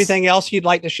 Yes. Is there anything else you'd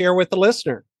like to share with the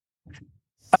listener?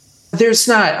 There's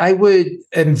not. I would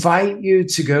invite you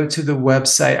to go to the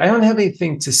website. I don't have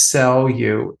anything to sell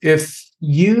you. If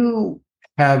you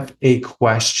have a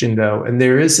question, though, and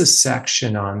there is a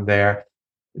section on there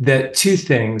that two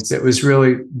things that was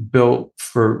really built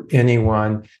for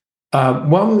anyone.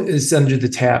 One is under the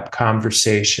tab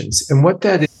Conversations. And what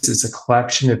that is a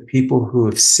collection of people who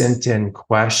have sent in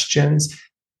questions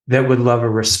that would love a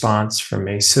response from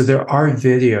me. So there are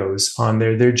videos on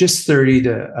there. They're just 30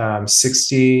 to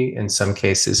 60. In some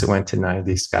cases, it went to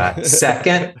 90, Scott.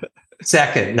 Second,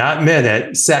 not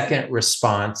minute, second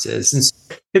responses. And so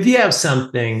if you have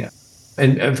something,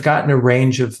 and I've gotten a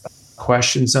range of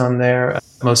questions on there.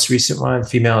 Most recent one,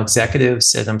 female executive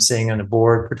said, I'm sitting on a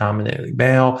board, predominantly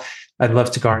male. I'd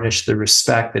love to garnish the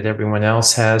respect that everyone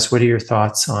else has. What are your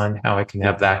thoughts on how I can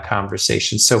have that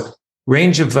conversation? So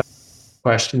range of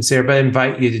questions there, but I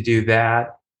invite you to do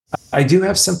that. I do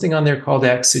have something on there called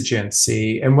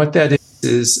Exigency. And what that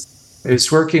is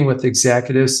working with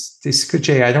executives. They say,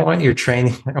 Jay, I don't want your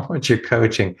training. I don't want your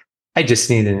coaching. I just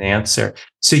need an answer.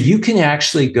 So you can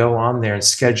actually go on there and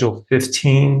schedule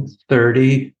 15,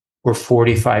 30, or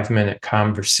 45-minute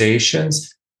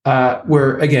conversations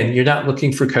where, again, you're not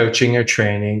looking for coaching or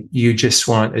training. You just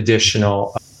want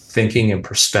additional thinking and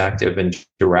perspective and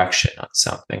direction on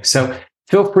something. So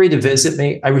feel free to visit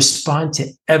me. I respond to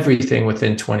everything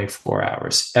within 24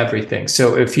 hours, everything.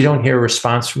 So if you don't hear a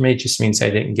response from me, it just means I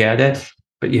didn't get it.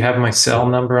 But you have my cell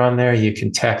number on there. You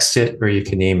can text it or you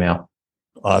can email.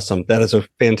 Awesome. That is a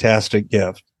fantastic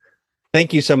gift.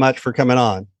 Thank you so much for coming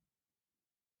on.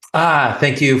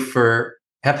 Thank you for,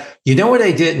 you know what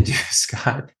I didn't do,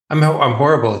 Scott? I'm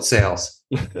horrible at sales.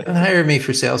 Don't hire me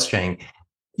for sales training.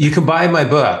 You can buy my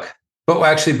book, but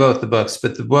actually both the books,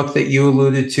 but the book that you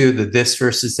alluded to, the This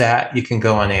versus That, you can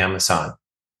go on Amazon.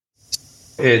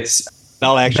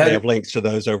 I'll actually have links to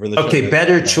those over in the show. Okay,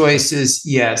 better choices.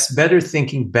 Yes. Better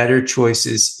thinking, better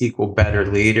choices equal better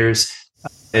leaders.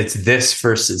 It's This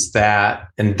versus That,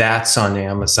 and that's on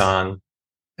Amazon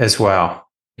as well.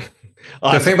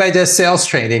 Awesome. So if anybody does sales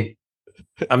training,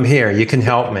 I'm here. You can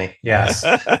help me. Yes.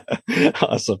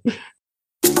 Awesome.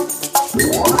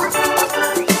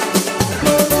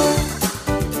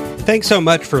 Thanks so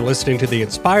much for listening to the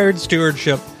Inspired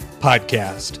Stewardship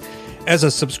Podcast. As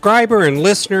a subscriber and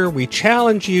listener, we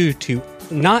challenge you to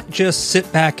not just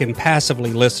sit back and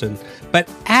passively listen, but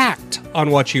act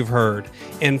on what you've heard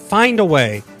and find a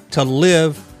way to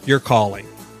live your calling.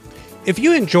 If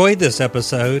you enjoyed this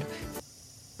episode,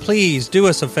 please do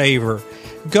us a favor.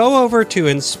 Go over to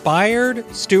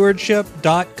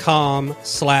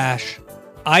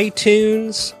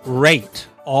inspiredstewardship.com/iTunes rate,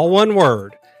 all one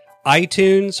word,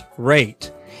 iTunes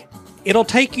rate. It'll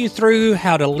take you through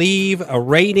how to leave a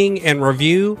rating and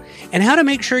review and how to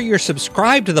make sure you're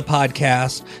subscribed to the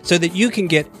podcast so that you can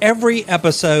get every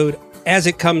episode as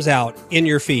it comes out in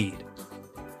your feed.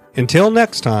 Until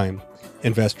next time,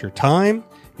 invest your time,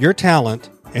 your talent,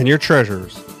 and your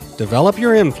treasures. Develop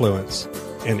your influence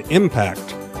and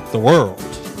impact the world.